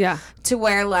way. Yeah. To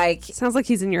where, like... Sounds like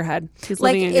he's in your head. He's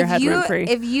living in your head rent free.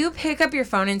 If you pick up your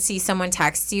phone and see someone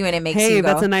text you and it makes you go... Hey,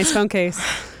 that's a nice phone case.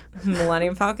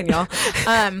 Millennium Falcon, y'all.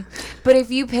 But if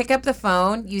you pick up the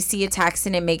phone, you see a text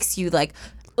and it makes you like...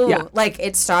 Ooh, like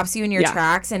it stops you in your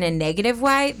tracks in a negative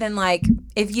way, then like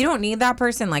if you don't need that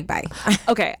person, like bye.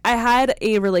 Okay, I had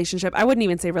a relationship. I wouldn't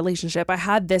even say relationship. I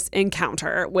had this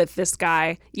encounter with this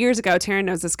guy years ago. Taryn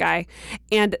knows this guy,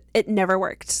 and it never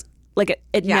worked. Like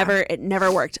it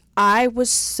never worked. I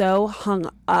was so hung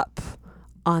up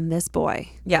on this boy.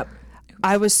 Yep.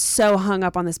 I was so hung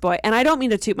up on this boy. And I don't mean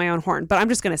to toot my own horn, but I'm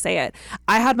just going to say it.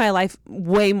 I had my life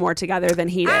way more together than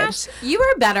he did. Ash, you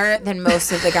are better than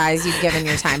most of the guys you've given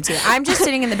your time to. I'm just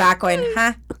sitting in the back going,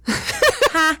 huh?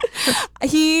 Huh?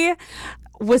 He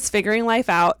was figuring life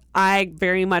out. I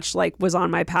very much like was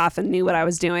on my path and knew what I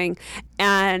was doing.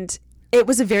 And it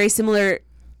was a very similar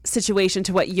situation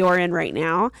to what you're in right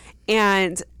now.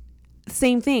 And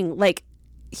same thing, like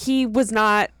he was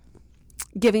not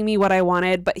giving me what I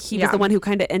wanted, but he was the one who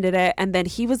kind of ended it. And then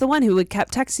he was the one who would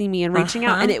kept texting me and reaching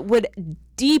out, and it would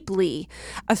deeply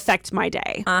affect my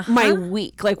day, my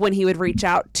week, like when he would reach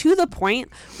out, to the point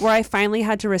where I finally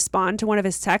had to respond to one of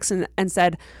his texts and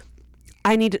said,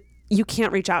 you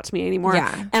can't reach out to me anymore.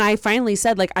 Yeah. And I finally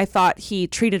said, like, I thought he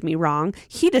treated me wrong.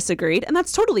 He disagreed, and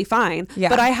that's totally fine. Yeah.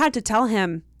 But I had to tell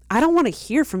him, I don't want to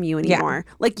hear from you anymore.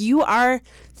 Yeah. Like, you are,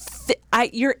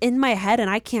 you're in my head and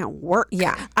I can't work.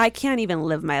 Yeah. I can't even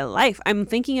live my life. I'm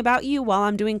thinking about you while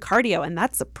I'm doing cardio, and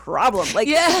that's a problem. Like,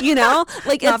 you know,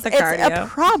 like it's a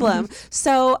problem.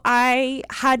 So I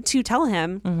had to tell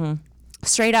him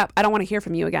straight up, I don't want to hear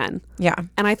from you again. Yeah.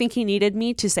 And I think he needed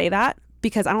me to say that,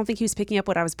 because I don't think he was picking up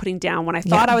what I was putting down when I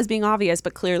thought I was being obvious,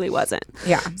 but clearly wasn't.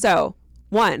 Yeah. So,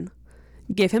 one,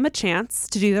 give him a chance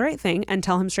to do the right thing and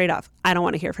tell him straight up, I don't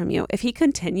want to hear from you. If he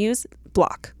continues,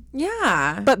 block.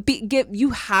 Yeah. But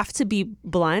you have to be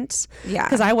blunt. Yeah.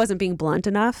 Because I wasn't being blunt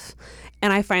enough,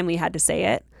 and I finally had to say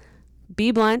it.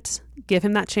 Be blunt. Give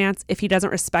him that chance. If he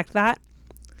doesn't respect that,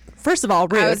 first of all,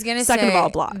 rude. I was gonna Second say, of all,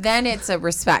 block. Then it's a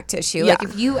respect issue. Like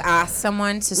if you ask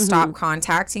someone to stop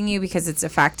contacting you because it's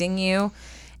affecting you,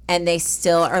 and they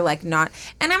still are like not,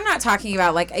 and I'm not talking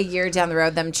about like a year down the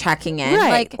road them checking in, right?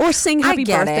 Like or sing happy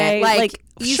birthday, like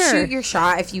you shoot your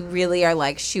shot if you really are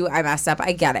like, shoot, I messed up.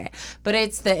 I get it, but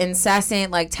it's the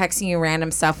incessant like texting you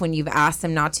random stuff when you've asked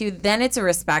them not to. Then it's a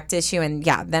respect issue, and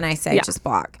then I say just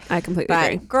block. I completely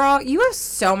agree. Girl, you have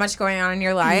so much going on in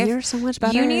your life. You're so much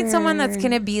better. You need someone that's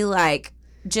gonna be like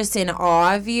just in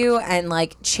awe of you and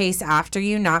like chase after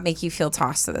you, not make you feel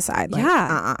tossed to the side. Like,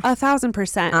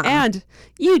 1,000%. And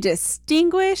you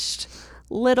distinguished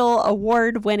little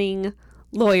award-winning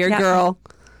lawyer girl.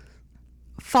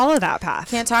 Follow that path.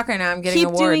 Can't talk right now. I'm getting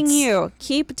awards.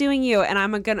 Keep doing you. And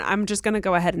I'm just gonna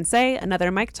go ahead and say another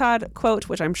Mike Todd quote,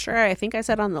 which I think I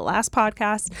said on the last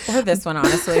podcast. Or this one,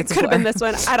 honestly. It could have been this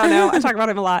one. I don't know. I talk about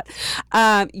him a lot.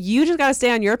 You just gotta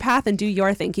stay on your path and do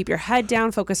your thing. Keep your head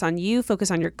down, focus on you,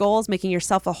 focus on your goals, making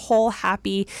yourself a whole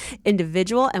happy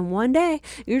individual. And one day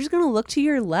you're just gonna look to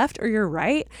your left or your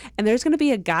right, and there's gonna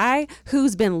be a guy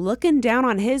who's been looking down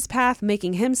on his path,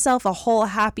 making himself a whole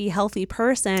happy, healthy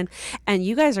person, and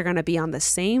you guys are going to be on the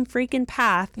same freaking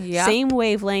path, same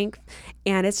wavelength,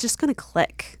 and it's just going to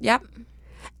click. Yep.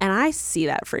 And I see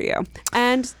that for you.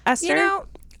 And Esther,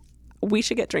 we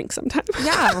should get drinks sometime.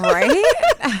 Yeah, right?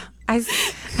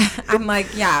 I'm like,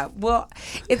 well,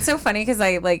 it's so funny because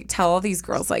I like tell all these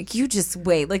girls like, you just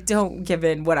wait, like don't give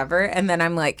in, whatever. And then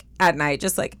I'm like at night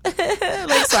just like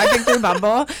like swiping through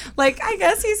Bumble, like I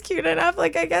guess he's cute enough,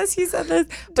 like I guess he said this,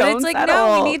 but it's like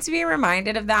no, we need to be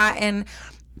reminded of that.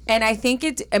 And I think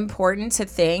it's important to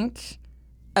think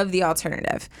of the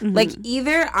alternative. Like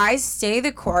either I stay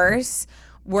the course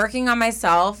working on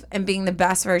myself and being the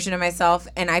best version of myself,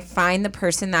 and I find the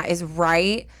person that is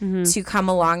right to come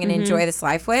along and enjoy this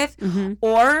life with,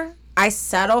 or I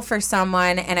settle for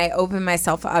someone and I open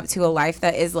myself up to a life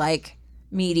that is like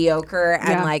mediocre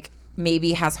and like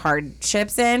maybe has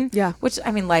hardships in. Yeah. Which,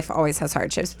 I mean, life always has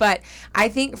hardships. But I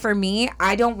think for me,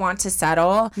 I don't want to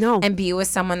settle and be with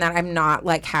someone that I'm not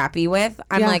like happy with.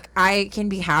 I'm like, I can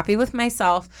be happy with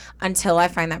myself until I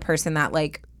find that person that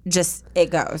like just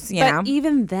it goes, you know?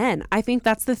 Even then, I think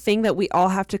that's the thing that we all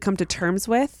have to come to terms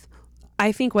with.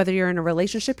 I think whether you're in a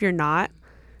relationship, you're not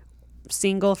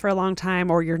single for a long time,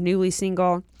 or you're newly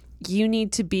single, you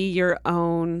need to be your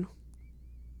own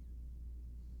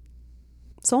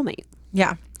soulmate.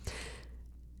 Yeah.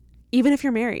 Even if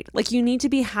you're married, like you need to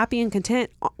be happy and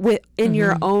content in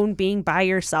your own being by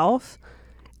yourself.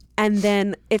 And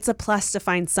then it's a plus to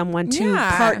find someone to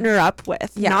partner up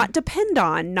with, not depend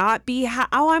on, not be,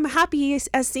 I'm happy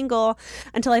as single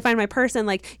until I find my person.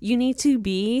 Like you need to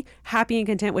be happy and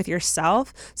content with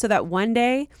yourself so that one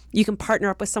day you can partner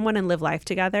up with someone and live life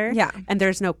together. Yeah. And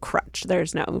there's no crutch.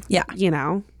 There's no, you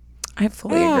know. I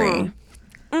fully agree.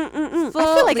 I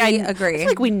feel like I agree. I feel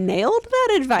like we nailed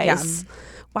that advice. Yeah.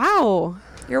 Wow.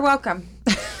 You're welcome.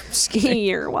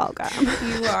 You're welcome.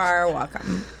 You are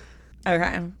welcome.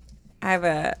 Okay. I have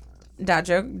a dad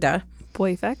joke. Duh.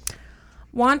 Boy effect.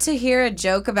 Want to hear a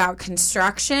joke about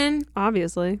construction?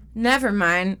 Obviously. Never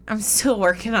mind. I'm still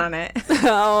working on it.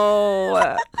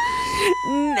 Oh.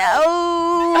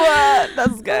 No.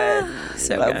 That's good.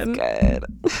 That's good.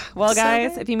 Well,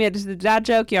 guys, if you made it to the dad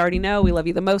joke, you already know we love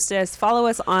you the mostest. Follow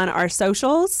us on our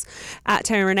socials at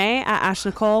Taryn Renee, at Ash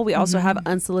Nicole. We also have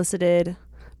Unsolicited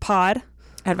Pod.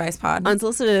 Advice Pod.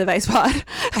 Unsolicited Advice Pod.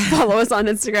 Follow us on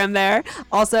Instagram there.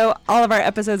 Also, all of our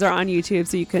episodes are on YouTube,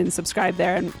 so you can subscribe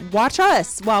there and watch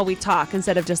us while we talk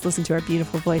instead of just listen to our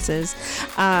beautiful voices.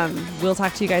 We'll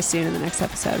talk to you guys soon in the next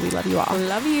episode. We love you all.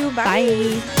 Love you.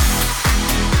 Bye.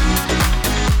 Bye.